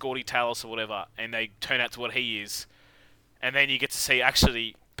or the next Gordy Tallis or whatever, and they turn out to what he is, and then you get to see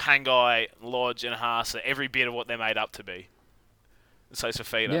actually Pangai, Lodge, and Haas are every bit of what they're made up to be. So it's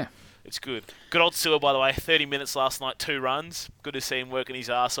Fafita. Yeah. It's good. Good old Sewer, by the way. 30 minutes last night, 2 runs. Good to see him working his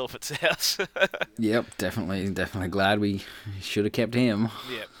arse off at South. Yep, definitely glad we should have kept him.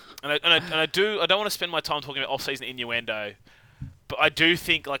 Yeah, and I don't want to spend my time talking about off-season innuendo, but I do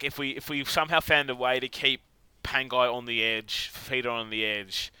think if we somehow found a way to keep Pangai on the edge, Fafita on the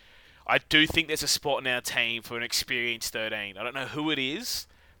edge, I do think there's a spot in our team for an experienced 13. I don't know who it is,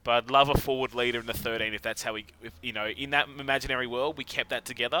 but I'd love a forward leader in the 13 if that's how in that imaginary world, we kept that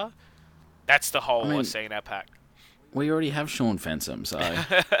together. That's the hole I see in our pack. We already have Sean Fensom, so...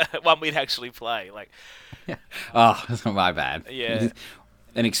 One we'd actually play. Oh, my bad. Yeah.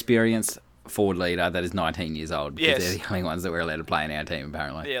 An experienced forward leader that is 19 years old. Because they're the only ones that we're allowed to play in our team,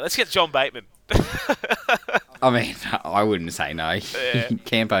 apparently. Yeah, let's get John Bateman. I mean, I wouldn't say no. Yeah.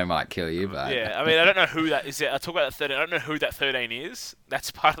 Campo might kill you, but... Yeah, I mean, I don't know who that is. I talk about the 13. I don't know who that 13 is. That's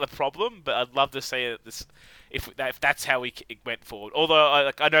part of the problem, but I'd love to see it if that's how it went forward.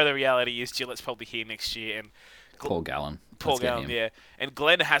 Although, I know the reality is Gillette's probably here next year, and... Paul Gallen. Yeah. And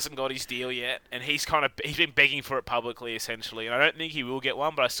Glenn hasn't got his deal yet, and he's been begging for it publicly, essentially. And I don't think he will get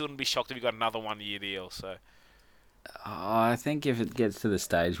one, but I still wouldn't be shocked if he got another 1-year deal, so... I think if it gets to the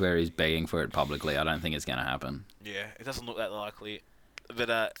stage where he's begging for it publicly, I don't think it's going to happen. Yeah, it doesn't look that likely.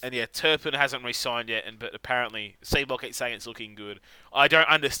 But Turpin hasn't re-signed yet, but apparently Seabolt keeps saying it's looking good. I don't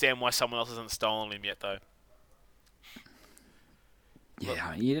understand why someone else hasn't stolen him yet, though.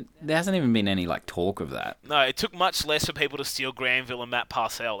 Yeah, there hasn't even been any talk of that. No, it took much less for people to steal Granville and Matt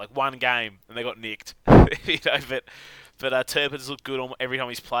Parcell. One game, and they got nicked. But Turpin's looked good every time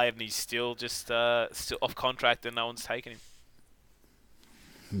he's played, and he's still off contract, and no one's taken him.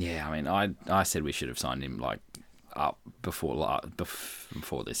 Yeah, I mean, I said we should have signed him up before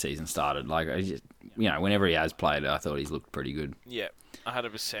this season started. Whenever he has played, I thought he's looked pretty good. Yeah,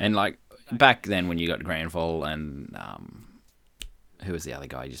 100%. And back then when you got Granville and who was the other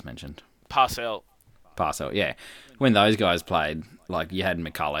guy you just mentioned? Parcell, yeah. When those guys played, you had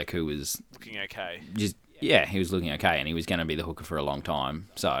McCulloch, who was looking okay. He was looking okay, and he was going to be the hooker for a long time.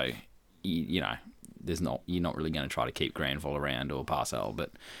 So, you're not really going to try to keep Granville around or Parcell,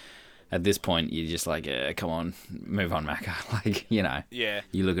 but at this point, you're just come on, move on, Macca. Yeah.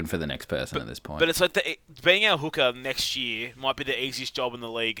 You're looking for the next person at this point. But it's being our hooker next year might be the easiest job in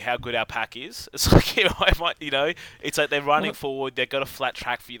the league, how good our pack is. It's it's they're running forward, they've got a flat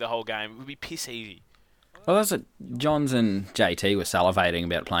track for you the whole game. It would be piss easy. Well, that's what Johns and JT were salivating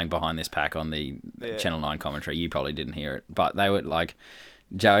about playing behind this pack on the Channel 9 commentary. You probably didn't hear it, but they were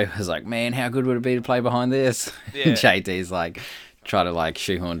Joey was man, how good would it be to play behind this? Yeah. And JT's try to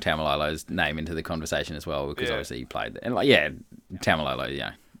shoehorn Tamalolo's name into the conversation as well, because obviously he played there. And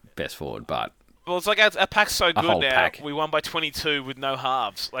Tamalolo, best forward, but... Well, it's our pack's so good now. Pack. We won by 22 with no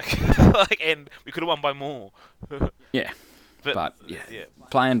halves. And we could have won by more. Yeah. But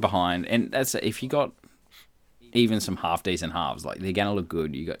playing behind, and that's if you got even some half-decent halves, they're going to look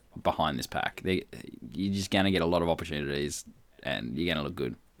good. You got behind this pack. You're just going to get a lot of opportunities, and you're going to look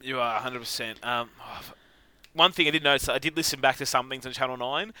good. You are, 100%. One thing I did notice, I did listen back to some things on Channel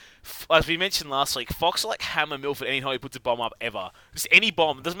 9. As we mentioned last week, Fox hammer Milford anytime he puts a bomb up ever. Just any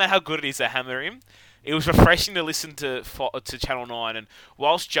bomb. It doesn't matter how good it is, they hammer him. It was refreshing to listen to Channel 9. And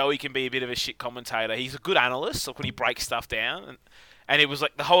whilst Joey can be a bit of a shit commentator, he's a good analyst when he breaks stuff down. And it was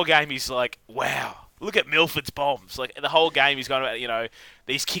the whole game he's wow. Look at Milford's bombs. The whole game he's going about,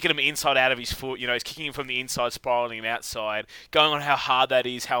 he's kicking him inside out of his foot. He's kicking him from the inside, spiraling him outside. Going on how hard that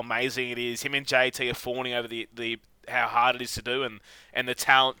is, how amazing it is. Him and JT are fawning over the how hard it is to do and the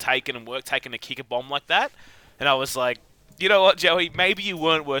talent taken and work taken to kick a bomb like that. And I was you know what, Joey? Maybe you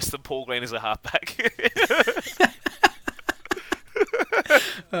weren't worse than Paul Green as a halfback.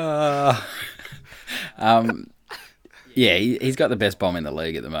 Yeah, he's got the best bomb in the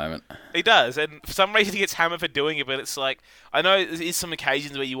league at the moment. He does, and for some reason he gets hammered for doing it, but it's I know there is some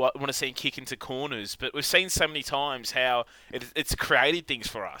occasions where you want to see him kick into corners, but we've seen so many times how it's created things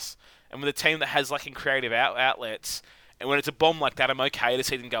for us. And with a team that has in creative outlets, and when it's a bomb like that, I'm okay to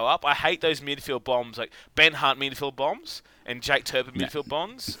see them go up. I hate those midfield bombs, Ben Hunt midfield bombs and Jake Turpin midfield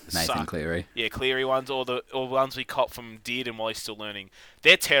bombs. Nathan suck. Cleary. Yeah, Cleary ones, or ones we cop from Dearden while he's still learning.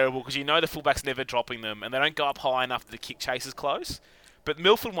 They're terrible because the fullback's never dropping them, and they don't go up high enough that the kick chase is close. But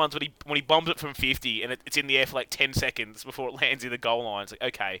Milford ones, when he bombs it from 50 and it's in the air for 10 seconds before it lands in the goal line, it's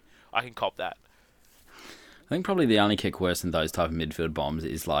okay, I can cop that. I think probably the only kick worse than those type of midfield bombs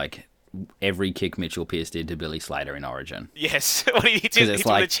is every kick Mitchell Pearce did to Billy Slater in Origin. Yes, when he hits him in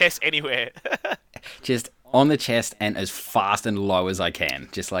the chest anywhere. Just on the chest and as fast and low as I can.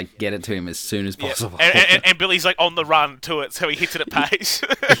 Just get it to him as soon as possible. And Billy's on the run to it, so he hits it at pace.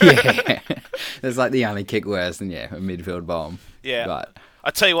 Yeah. It's the only kick worse than, a midfield bomb. Yeah. But I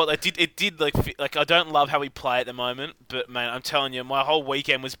tell you what, it did I don't love how we play at the moment, but man, I'm telling you, my whole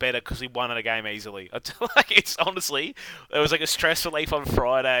weekend was better because we won a game easily. It's honestly, there was a stress relief on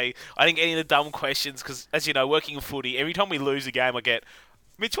Friday. I didn't get any of the dumb questions because, as you know, working in footy, every time we lose a game, I get,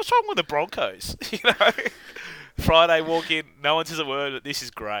 Mitch, what's wrong with the Broncos? Friday, walk in, no one says a word, but this is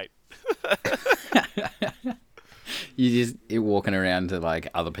great. You're walking around to like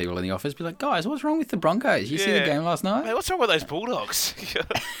other people in the office, be like, guys, what's wrong with the Broncos? You see the game last night? Hey, what's wrong with those Bulldogs?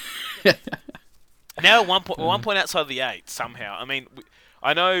 Now one point outside the 8 somehow. I mean,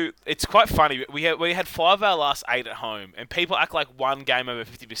 I know it's quite funny. We had 5 of our last 8 at home, and people act like one game over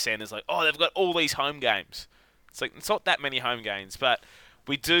 50% is like, oh, they've got all these home games. It's like it's not that many home games, but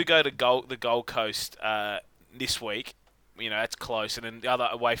we do go to the Gold Coast this week. You know, that's close, and then the other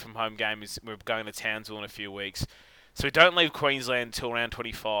away from home game is we're going to Townsville in a few weeks. So we don't leave Queensland until round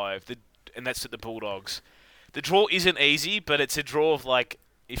 25, and that's at the Bulldogs. The draw isn't easy, but it's a draw of like,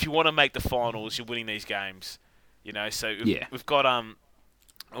 if you want to make the finals, you're winning these games. You know, so we've got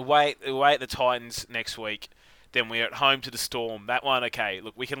away at the Titans next week. Then we're at home to the Storm. That one, okay,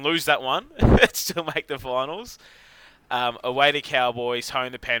 look, we can lose that one, still make the finals. Away to Cowboys,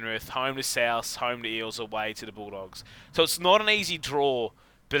 home to Penrith, home to South, home to Eels, away to the Bulldogs. So it's not an easy draw,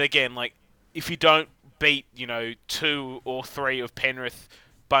 but again, like, if you don't beat, 2 or 3 of Penrith,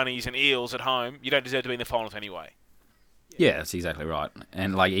 Bunnies and Eels at home, you don't deserve to be in the finals anyway. Yeah, that's exactly right.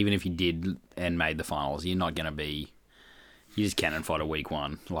 And like, even if you did and made the finals, you're not going to be... You just cannon fight a week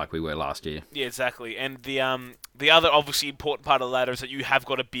 1 like we were last year. Yeah, exactly. And the other obviously important part of the ladder is that you have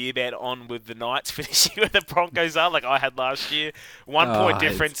got a beer bet on with the Knights finishing where the Broncos are, like I had last year. 1 point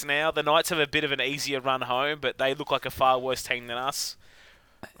difference now. The Knights have a bit of an easier run home, but they look like a far worse team than us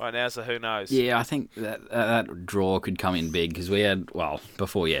right now, so who knows? Yeah, I think that draw could come in big because we had,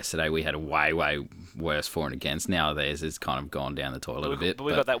 before yesterday, we had a way, way worse for and against. Now theirs has kind of gone down the toilet a bit. But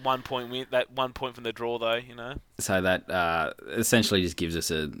we got that 1 point win, that 1 point from the draw, though, So that essentially just gives us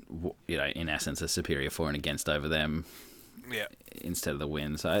in essence, a superior for and against over them. Yeah. Instead of the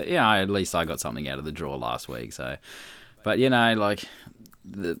win. So, at least I got something out of the draw last week. So, but, like,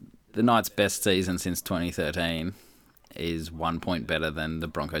 the Knights' best season since 2013 is 1 point better than the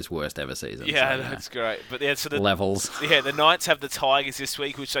Broncos' worst ever season. Yeah, so, that's great. But so the levels. Yeah, the Knights have the Tigers this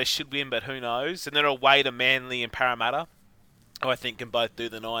week, which they should win, but who knows? And they're away to Manly and Parramatta, who I think can both do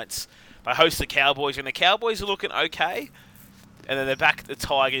the Knights. They host the Cowboys, and the Cowboys are looking okay. And then they're back at the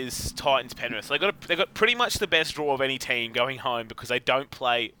Tigers, Titans, Penrith. So they got pretty much the best draw of any team going home because they don't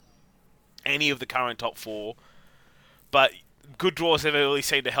play any of the current top 4. But good draws never really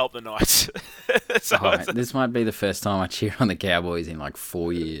seem to help the Knights. This might be the first time I cheer on the Cowboys in like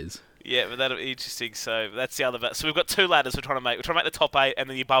 4 years. Yeah, but that'll be interesting. So that's the other. So we've got 2 ladders we're trying to make. We're trying to make the top 8 and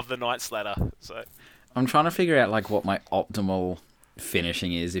then above the Knights ladder. So I'm trying to figure out like what my optimal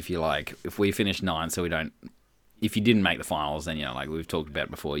finishing is. If we finish 9, so we don't. If you didn't make the finals, then like we've talked about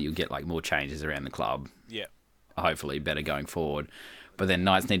before, you'll get like more changes around the club. Yeah. Hopefully better going forward. But then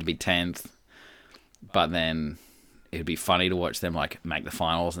Knights need to be 10th. But then it'd be funny to watch them like make the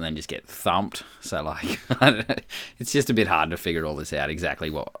finals and then just get thumped. So like, it's just a bit hard to figure all this out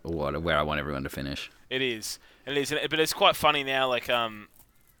exactly where I want everyone to finish. It is, but it's quite funny now. Like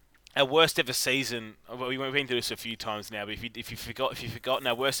our worst ever season. Well, we've been through this a few times now. But if you've forgotten,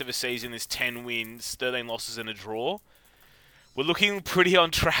 our worst ever season is 10 wins, 13 losses, and a draw. We're looking pretty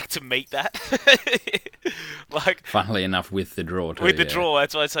on track to meet that. Like, funnily enough, with the draw too. With the draw,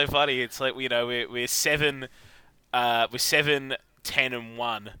 that's why it's so funny. It's like we're 7, 10 and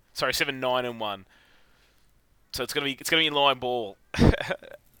 1. Sorry, 7, 9 and 1. So it's gonna be line ball.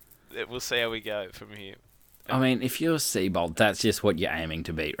 We'll see how we go from here. I mean, if you're Seabold, that's just what you're aiming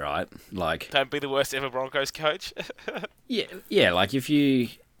to beat, right? Like, don't be the worst ever Broncos coach. yeah. Like if you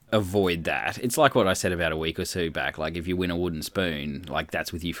avoid that, it's like what I said about a week or 2 back. Like if you win a wooden spoon, like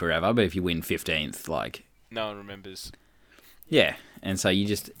that's with you forever. But if you win 15th, like no one remembers. Yeah, and so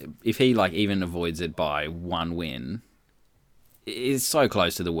if he like even avoids it by 1 win, it's so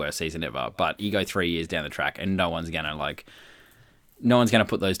close to the worst season ever. But you go 3 years down the track, and no one's gonna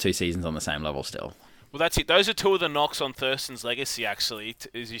put those 2 seasons on the same level still. Well, that's it. Those are 2 of the knocks on Thurston's legacy, actually.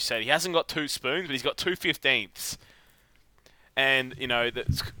 As you said, he hasn't got 2 spoons, but he's got 2 15ths. And,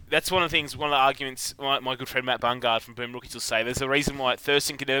 that's one of the arguments my good friend Matt Bungard from Boom Rookies will say. There's a reason why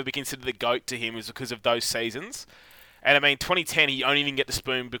Thurston can never be considered the GOAT to him is because of those seasons. And, I mean, 2010, he only didn't get the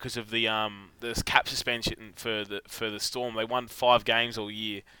spoon because of the cap suspension for the Storm. They won 5 games all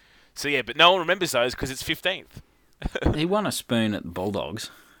year. So, yeah, but no one remembers those because it's 15th. He won a spoon at the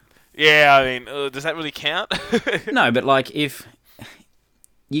Bulldogs. Yeah, I mean, does that really count? No, but, like, if...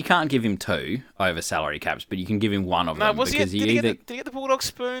 You can't give him 2 over salary caps, but you can give him 1 of them. Did he get the Bulldog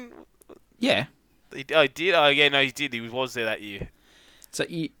spoon? Yeah. He did? Oh, yeah, no, he did. He was there that year. So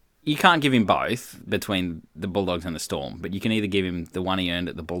you can't give him both between the Bulldogs and the Storm, but you can either give him the one he earned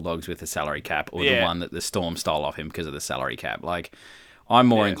at the Bulldogs with the salary cap or the one that the Storm stole off him because of the salary cap. Like, I'm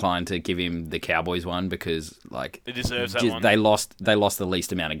more inclined to give him the Cowboys one because, like... It deserves that one. They lost the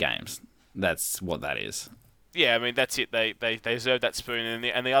least amount of games. that's what that is. Yeah, I mean that's it. They deserve that spoon.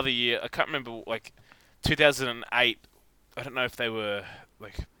 And the other year, I can't remember, like 2008. I don't know if they were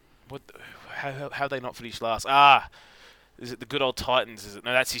like what. How they not finished last? Is it the good old Titans? Is it?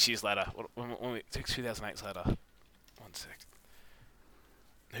 No, that's this year's ladder. When we take 2008's ladder. 1 sec.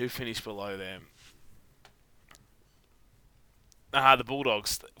 Who finished below them? The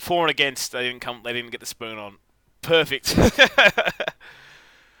Bulldogs. For and against. They didn't get the spoon on. Perfect.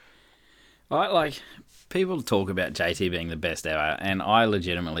 People talk about JT being the best ever, and I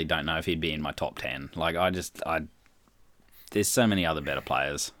legitimately don't know if he'd be in my top 10. There's so many other better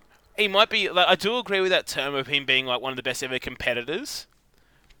players. He might be. Like, I do agree with that term of him being like one of the best ever competitors,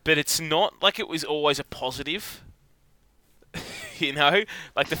 but it's not like it was always a positive. You know,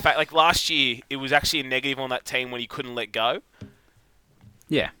 like the fact, like last year, it was actually a negative on that team when he couldn't let go.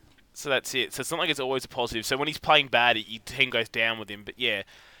 Yeah. So that's it. So it's not like it's always a positive. So when he's playing bad, your team goes down with him. But yeah,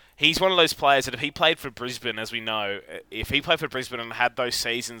 he's one of those players that if he played for Brisbane, as we know, if he played for Brisbane and had those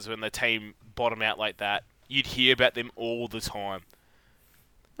seasons when the team bottomed out like that, you'd hear about them all the time.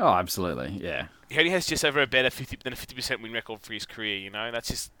 Oh, absolutely, yeah. He only has just over a 50% win record for his career, you know? That's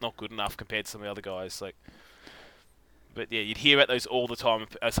just not good enough compared to some of the other guys. But yeah, you'd hear about those all the time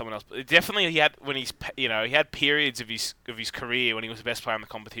as someone else. But definitely, he had periods of his career when he was the best player in the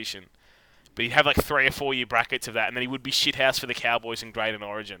competition. But he'd have like 3 or 4 year brackets of that, and then he would be shithouse for the Cowboys in grade and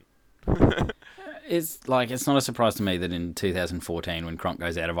Origin. It's not a surprise to me that in 2014, when Cronk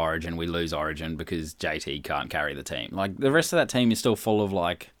goes out of Origin, we lose Origin because JT can't carry the team. Like the rest of that team is still full of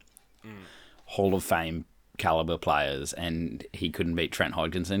Hall of Fame caliber players, and he couldn't beat Trent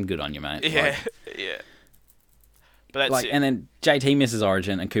Hodgkinson. Good on you, mate. Yeah, yeah. But that's it. And then JT misses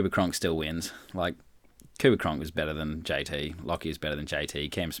Origin, and Cooper Cronk still wins. Like Cooper Cronk was better than JT. Lockie is better than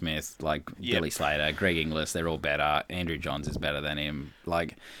JT. Cam Smith, Billy Slater, Greg Inglis, they're all better. Andrew Johns is better than him.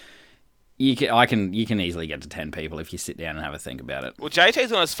 You can easily get to 10 people if you sit down and have a think about it. Well, JT's one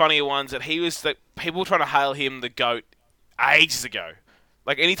of those funnier ones that he was people were trying to hail him the GOAT ages ago.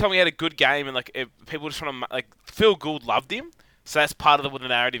 Like anytime he had a good game, and people were just trying to Phil Gould loved him. So that's part of the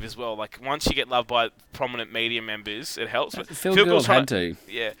narrative as well. Like once you get loved by prominent media members, it helps. But Phil Gould had to.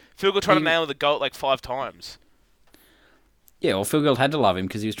 Yeah, Phil Gould tried to nail the GOAT 5 times. Yeah, well, Phil Gould had to love him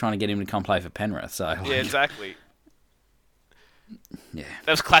because he was trying to get him to come play for Penrith. So yeah, exactly. Yeah,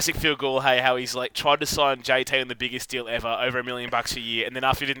 that was classic Phil Gould. Hey, how he's tried to sign JT on the biggest deal ever, over $1 million a year, and then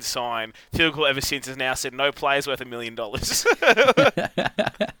after he didn't sign, Phil Gould ever since has now said no player's worth $1 million. Only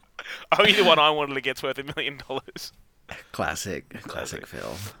the one I wanted to get's worth $1 million. Classic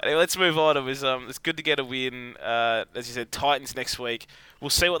Phil. Anyway, let's move on. It's good to get a win. As you said, Titans next week. We'll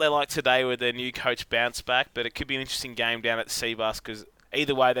see what they like today with their new coach bounce back, but it could be an interesting game down at Seabus because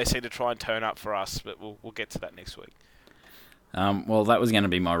either way they seem to try and turn up for us. But we'll get to that next week. Well, that was going to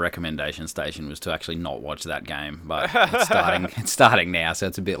be my recommendation station, was to actually not watch that game, but it's starting now, so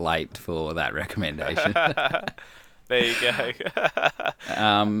it's a bit late for that recommendation. There you go.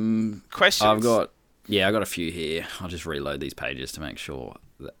 Questions? I've got a few here. I'll just reload these pages to make sure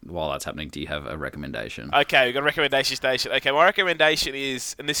that while that's happening, do you have a recommendation? Okay, we've got a recommendation station. Okay, my recommendation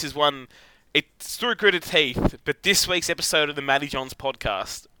is, and this is one, it's through gritted teeth, but this week's episode of the Matty Johns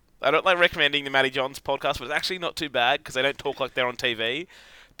podcast. I don't like recommending the Matty Johns podcast, but it's actually not too bad because they don't talk like they're on TV.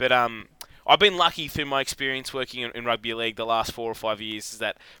 But I've been lucky through my experience working in rugby league the last 4 or 5 years, is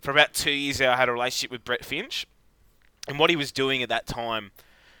that for about 2 years now I had a relationship with Brett Finch. And what he was doing at that time,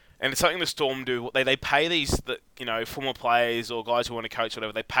 and it's something the Storm do, they pay these former players or guys who want to coach or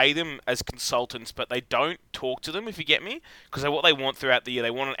whatever, they pay them as consultants, but they don't talk to them, if you get me. Because what they want throughout the year, they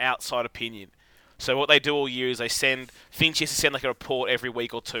want an outside opinion. So what they do all year is Finch has to send a report every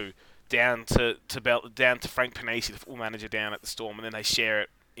week or two down to Frank Panisi, the football manager down at the Storm, and then they share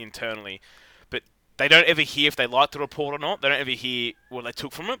it internally. But they don't ever hear if they like the report or not. They don't ever hear what they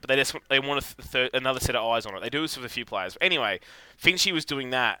took from it, but they want another set of eyes on it. They do this with a few players. But anyway, Finchy was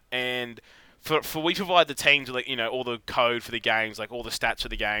doing that, and we provide the teams with all the code for the games, all the stats for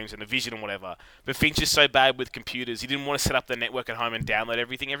the games and the vision and whatever. But Finch is so bad with computers, he didn't want to set up the network at home and download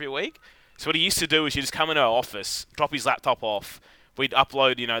everything every week. So what he used to do is he'd just come into our office, drop his laptop off, we'd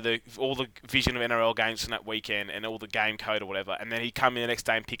upload, all the vision of NRL games from that weekend and all the game code or whatever, and then he'd come in the next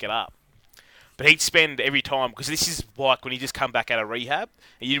day and pick it up. But he'd spend every time, because this is like when you just come back out of rehab,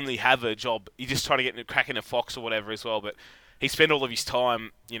 and you didn't really have a job, you're just trying to get crack in a Fox or whatever as well, but he'd spend all of his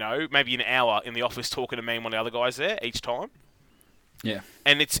time, maybe an hour in the office talking to me and one of the other guys there each time. Yeah.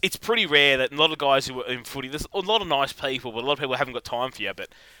 And it's pretty rare that a lot of guys who are in footy, there's a lot of nice people, but a lot of people haven't got time for you, but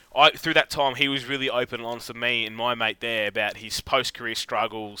through that time, he was really open and honest with me and my mate there about his post-career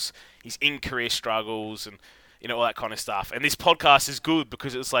struggles, his in-career struggles, and all that kind of stuff. And this podcast is good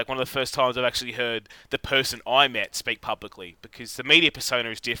because it's like one of the first times I've actually heard the person I met speak publicly, because the media persona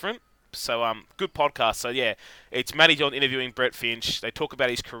is different. So, good podcast. So, yeah, it's Matty John interviewing Brett Finch. They talk about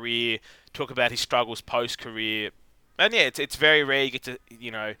his career, talk about his struggles post-career. And, yeah, it's very rare you get to,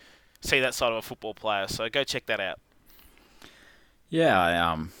 see that side of a football player. So, go check that out.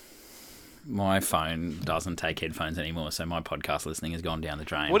 Yeah, my phone doesn't take headphones anymore, so my podcast listening has gone down the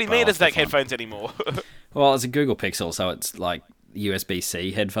drain. What do you mean it doesn't take headphones anymore? Well, it's a Google Pixel, so it's like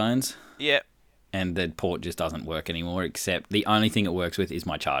USB-C headphones. Yeah. And the port just doesn't work anymore, except the only thing it works with is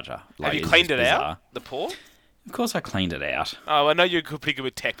my charger. Have you cleaned it out, the port? Of course I cleaned it out. Oh, I know you're pretty good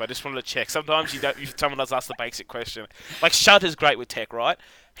with tech, but I just wanted to check. Sometimes someone does ask the basic question. Like, Shutter's great with tech, right?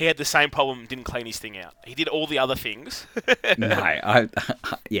 He had the same problem, didn't clean his thing out. He did all the other things. No,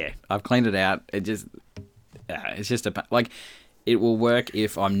 I've cleaned it out. It's just it will work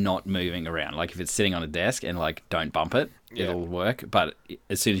if I'm not moving around. Like, if it's sitting on a desk and, like, don't bump it, it'll work. But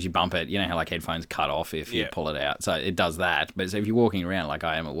as soon as you bump it, you know how, like, headphones cut off if you pull it out. So it does that. But so if you're walking around like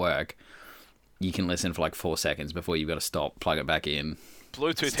I am at work, you can listen for, like, 4 seconds before you've got to stop, plug it back in.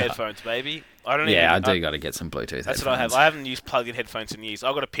 Bluetooth headphones, baby. I do got to get some Bluetooth headphones. That's what I have. I haven't used plug-in headphones in years.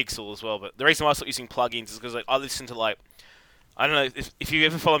 I've got a Pixel as well, but the reason why I stopped using plug-ins is because, like, I listen to, like, I don't know, if you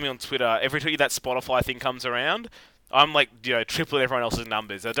ever follow me on Twitter, every time that Spotify thing comes around, I'm like, tripling everyone else's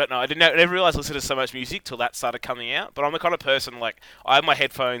numbers. I don't know. I never realised I listened to so much music till that started coming out. But I'm the kind of person, like, I have my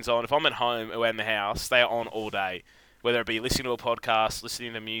headphones on. If I'm at home or in the house, they are on all day. Whether it be listening to a podcast,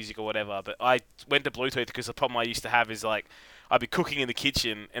 listening to music or whatever. But I went to Bluetooth because the problem I used to have is, like, I'd be cooking in the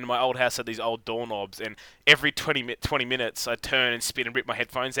kitchen and my old house had these old doorknobs, and every 20 minutes I'd turn and spin and rip my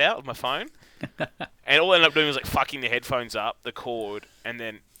headphones out of my phone. And all I ended up doing was, like, fucking the headphones up, the cord, and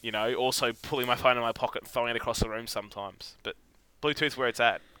then, also pulling my phone in my pocket and throwing it across the room sometimes. But Bluetooth's where it's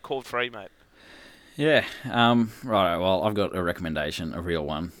at. Cord free, mate. Yeah. Right. Well, I've got a recommendation, a real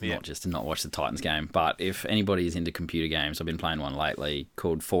one, not just to not watch the Titans game. But if anybody is into computer games, I've been playing one lately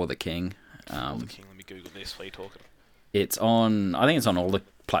called For the King. For the King. Let me Google this while you're talking. It's on, I think it's on all the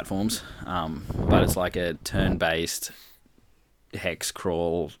platforms, but it's like a turn-based hex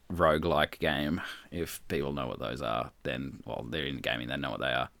crawl roguelike game. If people know what those are, then, well, they're in gaming, they know what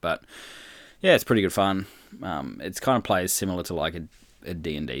they are. But yeah, it's pretty good fun. It's kind of plays similar to like a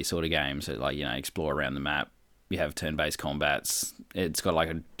D&D sort of game. So, like, explore around the map. You have turn-based combats. It's got like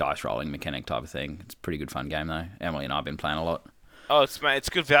a dice rolling mechanic type of thing. It's a pretty good fun game though. Emily and I have been playing a lot. Oh, it's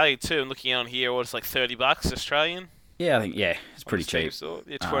good value too. I'm looking on here, it's like $30 Australian. Yeah, I think it's pretty cheap.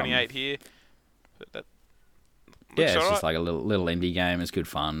 Yeah, 28 here. It's just like a little indie game. It's good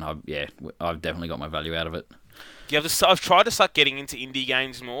fun. I've definitely got my value out of it. Yeah, I've tried to start getting into indie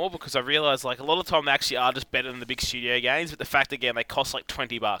games more because I realise, like, a lot of the time they actually are just better than the big studio games, but the fact, again, they cost like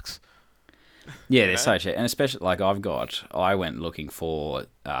 $20. Yeah, they're so cheap. And especially, like, I went looking for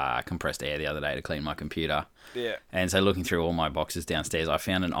compressed air the other day to clean my computer. Yeah. And so looking through all my boxes downstairs, I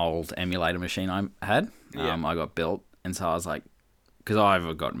found an old emulator machine I had. I got built. And so I was like, because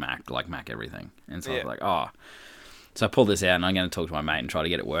I've got Mac everything. And so I was like, So I pulled this out and I'm going to talk to my mate and try to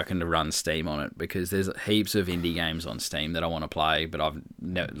get it working to run Steam on it, because there's heaps of indie games on Steam that I want to play, but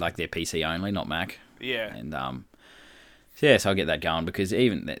they're PC only, not Mac. Yeah. And so I'll get that going, because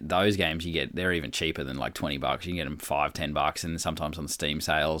even those games they're even cheaper than like $20. You can get them $5-10, and sometimes on Steam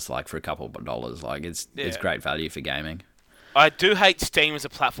sales, like for a couple of dollars. Like it's great value for gaming. I do hate Steam as a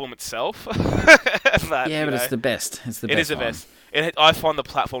platform itself. But it's the best. It is the best. I find the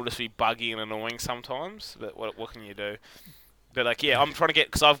platform just to be buggy and annoying sometimes, but what can you do? But I'm trying to get,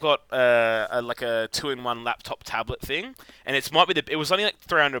 because I've got a 2-in-1 laptop tablet thing, and it was only like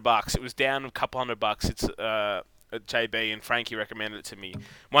 $300. It was down a couple $100. It's JB and Frankie recommended it to me.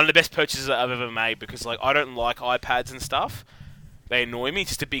 One of the best purchases I've ever made, because I don't like iPads and stuff. They annoy me.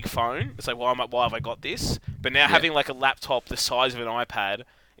 It's just a big phone. It's like, why have I got this? But now having like a laptop the size of an iPad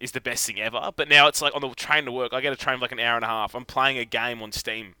is the best thing ever. But now it's like on the train to work, I get a train for like an hour and a half. I'm playing a game on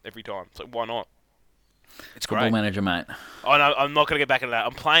Steam every time. It's like, why not? It's great. Football Manager, mate. Oh no, I'm not going to get back into that.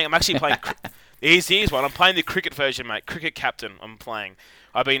 I'm actually playing. Here's one. I'm playing the cricket version, mate. Cricket Captain. I'm playing.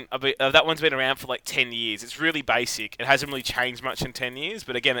 That one's been around for like 10 years. It's really basic. It hasn't really changed much in 10 years.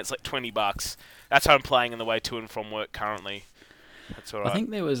 But again, it's like $20. That's how I'm playing on the way to and from work currently. That's all right. I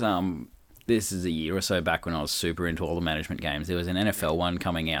think there was this is a year or so back when I was super into all the management games. There was an NFL one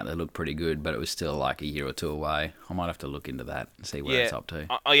coming out that looked pretty good, but it was still like a year or two away. I might have to look into that and see where it's up to.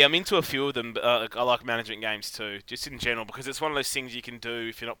 I'm into a few of them. But, I like management games too, just in general, because it's one of those things you can do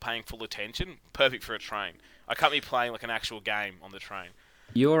if you're not paying full attention. Perfect for a train. I can't be playing like an actual game on the train.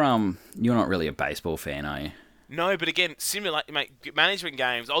 You're not really a baseball fan, are you? No, but again, management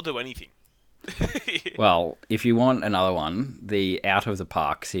games, I'll do anything. Well, if you want another one, the Out of the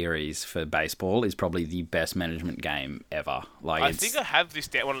Park series for baseball is probably the best management game ever. I think I have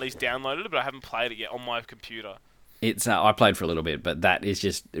one of these downloaded, but I haven't played it yet on my computer. It's I played for a little bit, but that is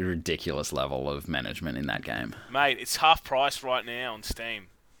just a ridiculous level of management in that game. Mate, it's half price right now on Steam.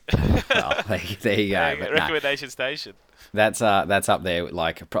 Well, there you go. But recommendation station. That's up there.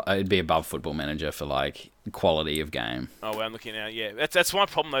 Like it'd be above Football Manager for like quality of game. Oh, well, I'm looking now. Yeah, that's my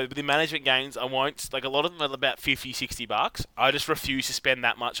problem though. With the management games, I won't like a lot of them are about $50-$60. I just refuse to spend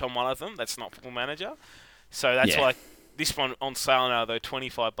that much on one of them. That's not Football Manager. So that's why this one on sale now though,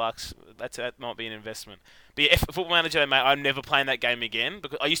 $25. That might be an investment. But yeah, if Football Manager, mate, I'm never playing that game again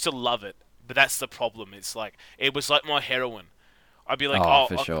because I used to love it. But that's the problem. It's like it was like my heroin. I'd be like,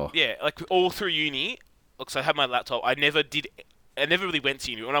 for sure. Yeah, like all through uni. Look, so I had my laptop. I never really went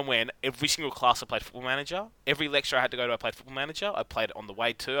to uni. When I went, every single class I played Football Manager. Every lecture I had to go to, I played Football Manager. I played it on the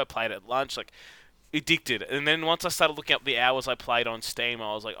way too. I played it at lunch. Like, addicted. And then once I started looking up the hours I played on Steam,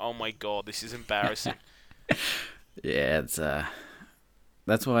 I was like, oh my god, this is embarrassing. Yeah, it's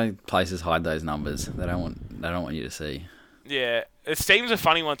that's why places hide those numbers. They don't want you to see. Yeah, Steam's a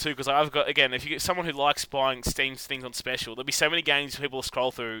funny one too because I've got if you get someone who likes buying Steam's things on special, there'll be so many games people will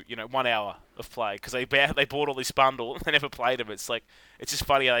scroll through 1 hour of play because they bought all this bundle and they never played them. It's like it's just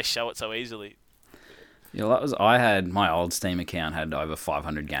funny how they show it so easily. Yeah, I had my old Steam account had over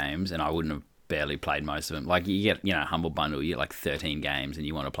 500 games and I wouldn't have barely played most of them. Like you get Humble Bundle, you get like 13 games and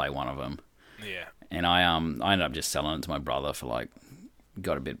you want to play one of them. Yeah. And I ended up just selling it to my brother for like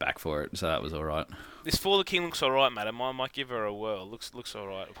got a bit back for it, so that was all right. This For the King looks alright, mate. I might give her a whirl. Looks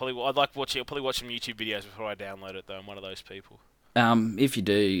alright. I'd like watching. I'll probably watch some YouTube videos before I download it, though. I'm one of those people. If you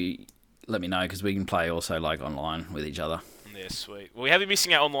do, let me know because we can play also like online with each other. Yeah, sweet. Well, we have been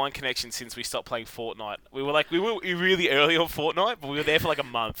missing our online connection since we stopped playing Fortnite. We were really early on Fortnite, but we were there for like a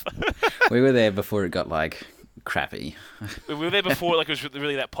month. We were there before it got like crappy. We were there before like it was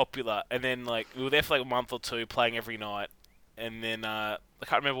really that popular, and then like we were there for like a month or two playing every night, and then I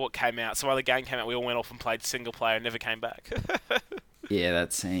can't remember what came out. Some other game came out. We all went off and played single player and never came back. Yeah,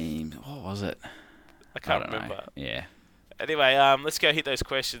 that seemed. What was it? I can't remember. Know. Yeah. Anyway, let's go hit those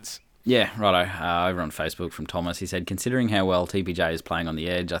questions. Yeah, righto. Over on Facebook from Thomas, he said, considering how well TPJ is playing on the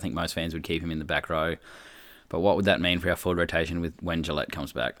edge, I think most fans would keep him in the back row. But what would that mean for our forward rotation when Gillette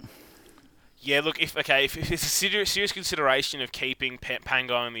comes back? Yeah, look, if it's a serious consideration of keeping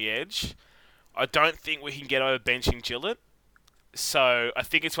Pangai on the edge, I don't think we can get over benching Gillett. So I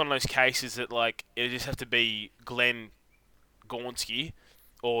think it's one of those cases that like it'll just have to be Glenn Gornsky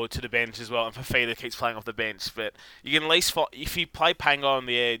or to the bench as well, and Fafita keeps playing off the bench. But you can at least if you play Pangai on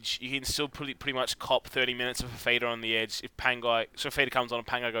the edge, you can still pretty much cop 30 minutes of Fafita on the edge if Fafita comes on and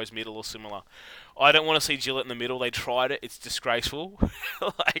Pangai goes middle or similar. I don't want to see Gillett in the middle. They tried it; it's disgraceful.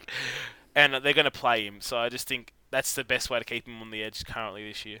 And they're going to play him. So I just think that's the best way to keep him on the edge currently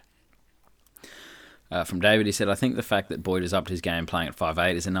this year. From David, he said, I think the fact that Boyd has upped his game playing at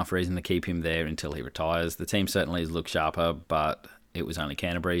 5'8" is enough reason to keep him there until he retires. The team certainly has looked sharper, but it was only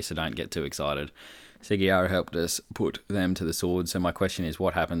Canterbury, so don't get too excited. Seguiaro helped us put them to the sword, so my question is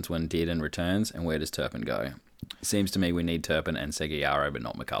what happens when Dearden returns and where does Turpin go? Seems to me we need Turpin and Seguiaro, but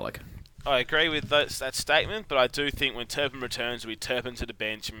not McCulloch. I agree with that statement, but I do think when Turpin returns, we Turpin to the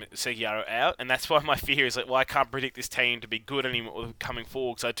bench and Seguiaro out, and that's why my fear is I can't predict this team to be good anymore coming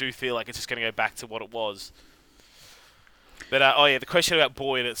forward, because I do feel like it's just going to go back to what it was. But, the question about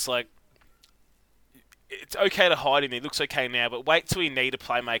Boyd, it's like, it's okay to hide him, he looks okay now, but wait till you need a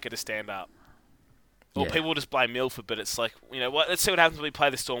playmaker to stand up. Or people will just blame Milford, but it's like, let's see what happens when we play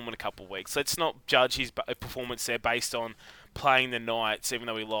the Storm in a couple of weeks. Let's not judge his performance there based on playing the Knights, even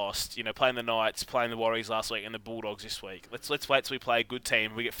though we lost. Playing the Knights, playing the Warriors last week, and the Bulldogs this week. Let's wait till we play a good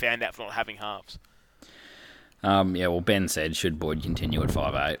team and we get found out for not having halves. Ben said, should Boyd continue at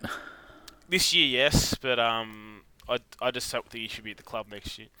 5'8"? This year, yes, but I just don't think he should be at the club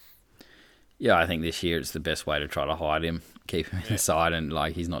next year. Yeah, I think this year it's the best way to try to hide him, keep him in the side, and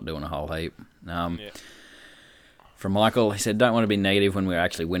he's not doing a whole heap. From Michael, he said, don't want to be negative when we're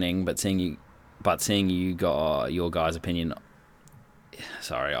actually winning, but seeing your guys' opinion...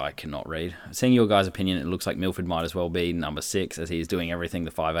 Sorry, I cannot read. Seeing your guys' opinion, it looks like Milford might as well be number 6, as he's doing everything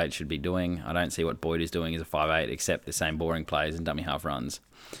the 5'8" should be doing. I don't see what Boyd is doing as a 5'8", except the same boring plays and dummy half runs.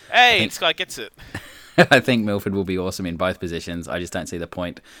 Hey, this guy gets it. I think Milford will be awesome in both positions. I just don't see the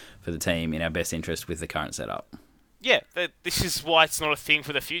point for the team in our best interest with the current setup. Yeah, this is why it's not a thing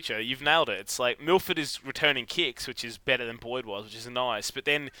for the future. You've nailed it. It's like Milford is returning kicks, which is better than Boyd was, which is nice. But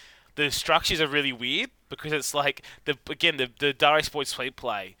then the structures are really weird because it's like, the Darius Boyd sweep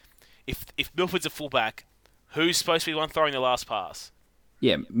play. If Milford's a fullback, who's supposed to be the one throwing the last pass?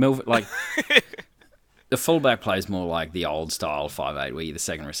 Yeah, Milford, like, the fullback plays more like the old style 5'8", where you're the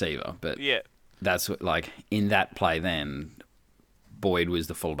second receiver. But that's what, like, in that play then, Boyd was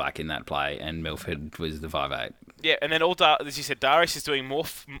the fullback in that play, and Milford was the 5'8". Yeah, and then as you said, Darius is doing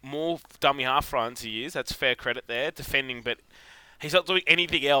more dummy half runs he is. That's fair credit there, defending, but he's not doing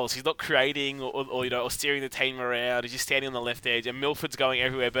anything else. He's not creating or steering the team around. He's just standing on the left edge, and Milford's going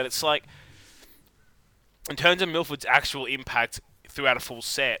everywhere. But it's like, in terms of Milford's actual impact throughout a full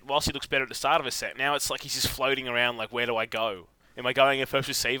set, whilst he looks better at the start of a set, now it's like he's just floating around like, where do I go? Am I going a first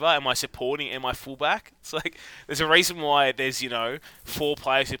receiver? Am I supporting? Am I fullback? It's like, there's a reason why there's, 4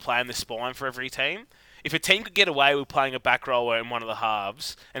 players who play in the spine for every team. If a team could get away with playing a back rower in one of the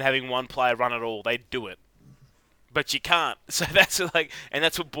halves and having one player run it all, they'd do it. But you can't. So that's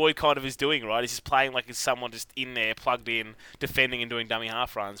what Boyd kind of is doing, right? He's just playing like it's someone just in there, plugged in, defending and doing dummy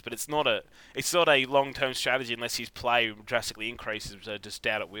half runs. But it's not a long-term strategy unless his play drastically increases. So just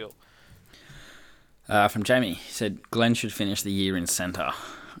doubt it will. From Jamie, he said Glenn should finish the year in centre,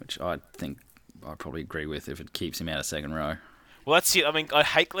 which I think I probably agree with if it keeps him out of second row. Well, that's it. I mean, I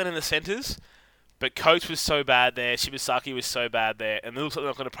hate Glenn in the centres, but Coates was so bad there, Shibasaki was so bad there, and it looks like they're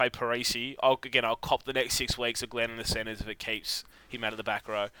not going to play Parisi. I'll cop the next 6 weeks of Glenn in the centres if it keeps him out of the back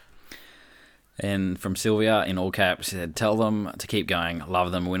row. And from Sylvia, in all caps, she said, tell them to keep going,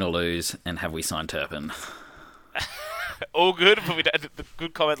 love them, win or lose, and have we signed Turpin? All good, but we don't, the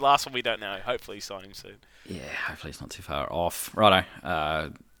good comment last one we don't know. Hopefully sign him soon. Yeah, hopefully it's not too far off. Righto.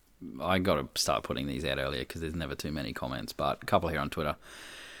 I got to start putting these out earlier because there's never too many comments, but a couple here on Twitter.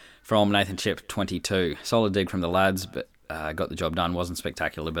 From Nathan Chip, 22. Solid dig from the lads, but got the job done. Wasn't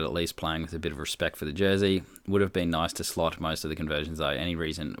spectacular, but at least playing with a bit of respect for the jersey. Would have been nice to slot most of the conversions, though. Any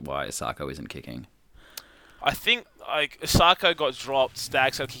reason why Osako isn't kicking? I think Osako got dropped,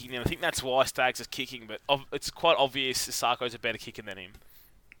 Staggs got kicking him. I think that's why Staggs is kicking, but it's quite obvious Osako's a better kicker than him.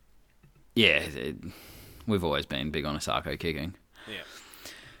 Yeah, we've always been big on Osako kicking.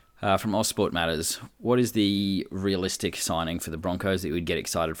 Yeah. From Ausport Matters, what is the realistic signing for the Broncos that you would get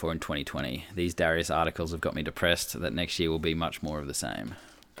excited for in 2020? These Darius articles have got me depressed that next year will be much more of the same.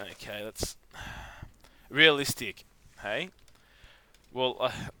 Okay, that's realistic, hey?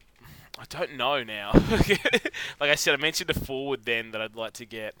 Well, I don't know now. Like I said, I mentioned a forward then that I'd like to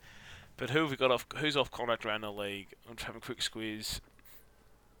get, but who have we got off? Who's off contract around the league? I'm trying a quick squeeze.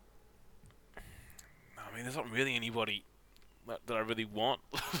 I mean, there's not really anybody that I really want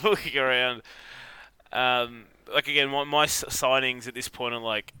looking around. Like again, my signings at this point are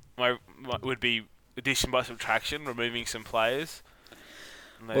like my would be addition by subtraction, removing some players.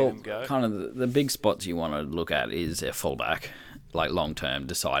 And letting them go. Kind of the big spots you want to look at is a fullback. Like long term,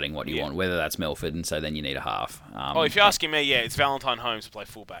 deciding what you want, whether that's Milford, and so then you need a half. If you're asking me, it's Valentine Holmes to play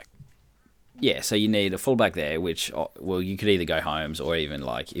fullback. Yeah, so you need a fullback there, which you could either go Holmes or even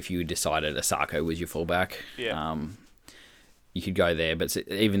like if you decided Osako was your fullback, you could go there. But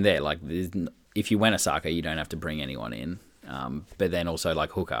even there, like if you went Osako, you don't have to bring anyone in. But then also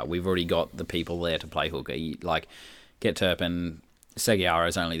like hooker, we've already got the people there to play hooker. You, like get Turpin.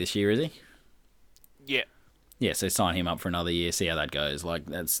 Seguiaro's only this year, is he? Yeah. Yeah, so sign him up for another year, see how that goes. Like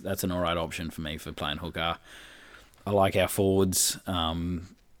that's an alright option for me for playing hooker. I like our forwards.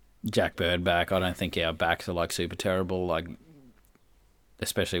 Jack Bird back. I don't think our backs are like super terrible. Like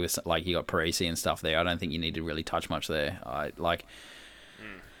especially with like you got Parisi and stuff there. I don't think you need to really touch much there. I don't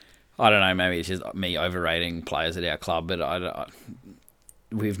know. Maybe it's just me overrating players at our club, but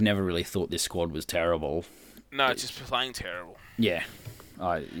we've never really thought this squad was terrible. No, it's just playing terrible. Yeah,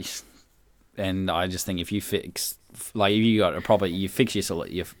 and I just think if you fix, like if you got a proper, you fix you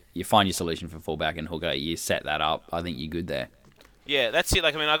find your solution for fullback and hooker, you set that up. I think you're good there. Yeah, that's it.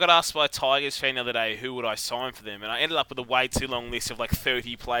 Like, I mean, I got asked by a Tigers fan the other day who would I sign for them, and I ended up with a way too long list of like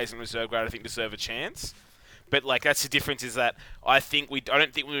 30 players in reserve grade I think deserve a chance. But like that's the difference is that I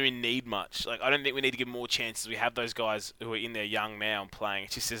don't think we need much. Like I don't think we need to give more chances. We have those guys who are in there young now and playing.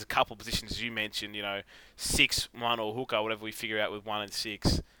 It's just there's a couple of positions as you mentioned. 6, 1 or hooker, whatever we figure out with 1 and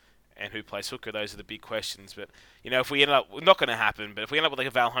 6. And who plays hooker, those are the big questions. But, if we end up... Not going to happen, but if we end up with like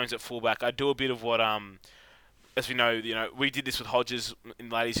a Val Holmes at fullback, I'd do a bit of what... as we know, we did this with Hodges in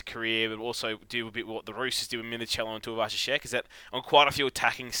Lady's career, but also do a bit what the Roosters do with Minicello and Tuivasa-Sheck, is that on quite a few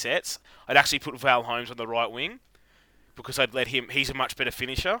attacking sets, I'd actually put Val Holmes on the right wing because I'd let him... He's a much better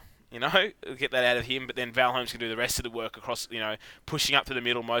finisher, get that out of him, but then Val Holmes can do the rest of the work across, pushing up to the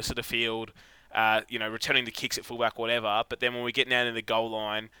middle most of the field, returning the kicks at fullback, whatever. But then when we get down to the goal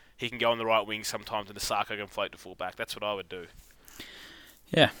line, he can go on the right wing sometimes, and the Osako can float to fullback. That's what I would do.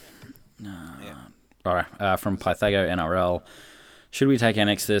 Yeah. All right. From Pythago NRL, should we take our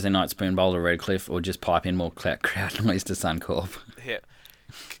next Thursday night spoon bowl to Redcliffe, or just pipe in more crowd noise to Suncorp? Yeah.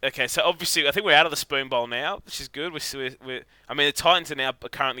 Okay, so obviously I think we're out of the Spoon Bowl now, which is good. I mean, the Titans are now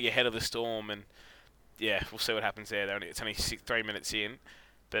currently ahead of the Storm, and yeah, we'll see what happens there. It's only 3 minutes in,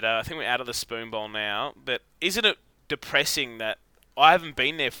 but I think we're out of the Spoon Bowl now. But isn't it depressing that I haven't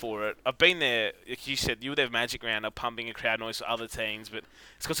been there for it? I've been there, like you said, you were there Magic Round, they're pumping a crowd noise for other teams, but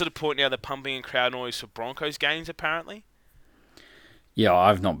it's got to the point now they're pumping a crowd noise for Broncos games, apparently. Yeah,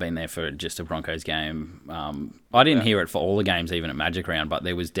 I've not been there for just a Broncos game. I didn't hear it for all the games, even at Magic Round, but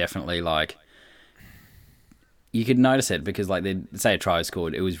there was definitely, like... You could notice it because, like, they'd say a try was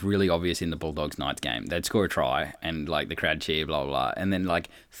scored. It was really obvious in the Bulldogs Knights game. They'd score a try and, like, the crowd cheer, blah, blah, blah. And then, like,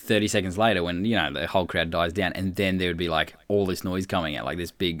 30 seconds later when, you know, the whole crowd dies down and then there would be, like, all this noise coming out, like,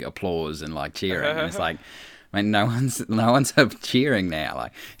 this big applause and, like, cheering. And it's like, I mean, no one's cheering now.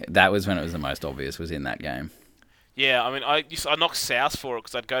 Like, that was when it was the most obvious, was in that game. Yeah, I mean, I knocked South for it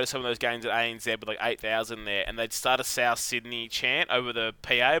because I'd go to some of those games at ANZ with like 8,000 there, and they'd start a South Sydney chant over the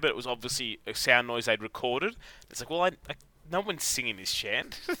PA, but it was obviously a sound noise they'd recorded. It's like, well, no one's singing this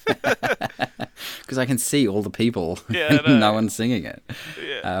chant. Because I can see all the people. Yeah, no one's singing it.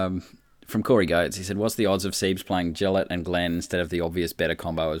 Yeah. From Corey Goetz, he said, what's the odds of Siebes playing Gillett and Glenn instead of the obvious better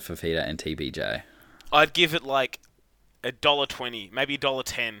combo of Fafita and TBJ? I'd give it like $1.20, maybe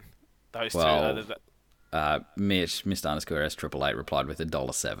 $1.10. Those two. Mitch, Mr_S888 replied with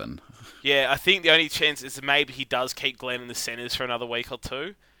 $1.07. Yeah, I think the only chance is maybe he does keep Glenn in the centres for another week or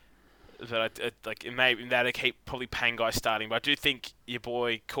two. But maybe that'll keep probably Pangai starting. But I do think your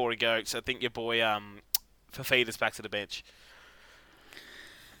boy Corey Goetz, I think your boy Fafita's back to the bench.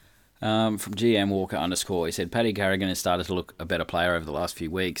 From GM Walker _ he said, Paddy Carrigan has started to look a better player over the last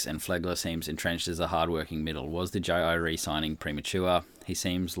few weeks, and Flegler seems entrenched as a hard-working middle. Was the J.O. re-signing premature? He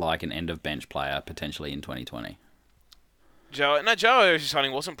seems like an end-of-bench player, potentially in 2020. Joe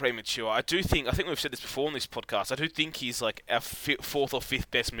re-signing wasn't premature. I think we've said this before on this podcast, I do think he's like our fourth or fifth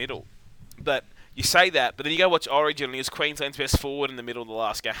best middle. But you say that, but then you go watch Origin and he was Queensland's best forward in the middle of the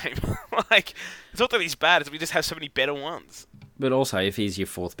last game. Like, it's not that he's bad, it's that we just have so many better ones. But also, if he's your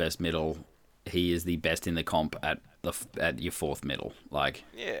fourth best middle, he is the best in the comp at your fourth middle. Like,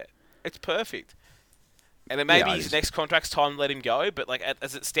 yeah, it's perfect. And then maybe his next contract's time to let him go. But like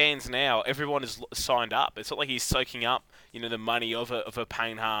as it stands now, everyone is signed up. It's not like he's soaking up, the money of a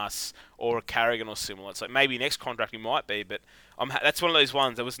Payne Haas or a Carrigan or similar. It's like maybe next contract he might be, but that's one of those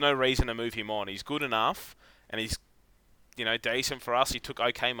ones. There was no reason to move him on. He's good enough, and he's decent for us. He took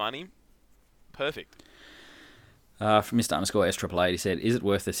okay money. Perfect. From Mr. _S888, he said, is it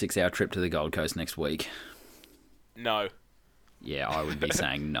worth the 6-hour trip to the Gold Coast next week? No. Yeah, I would be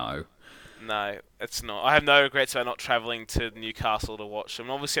saying no. No, it's not. I have no regrets about not travelling to Newcastle to watch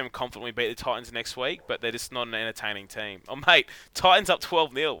them. Obviously, I'm confident we beat the Titans next week, but they're just not an entertaining team. Oh, mate, Titans up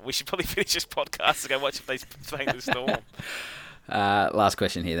 12-0. We should probably finish this podcast and go watch if they play the Storm. Last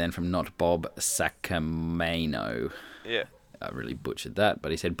question here then from Not Bob Sacamano. Yeah. I really butchered that,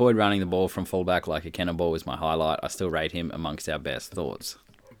 but he said, Boyd running the ball from fullback like a cannonball was my highlight. I still rate him amongst our best. Thoughts?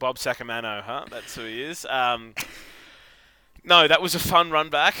 Bob Sacamano, huh? That's who he is. No, that was a fun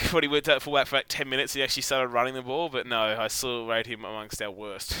run back. When he went at fullback for like 10 minutes, he actually started running the ball, but no, I still rate him amongst our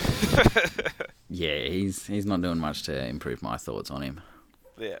worst. Yeah, he's not doing much to improve my thoughts on him.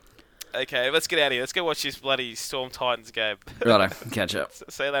 Yeah. Okay, let's get out of here. Let's go watch this bloody Storm Titans game. Righto, catch up.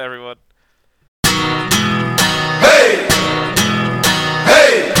 See you later, everyone.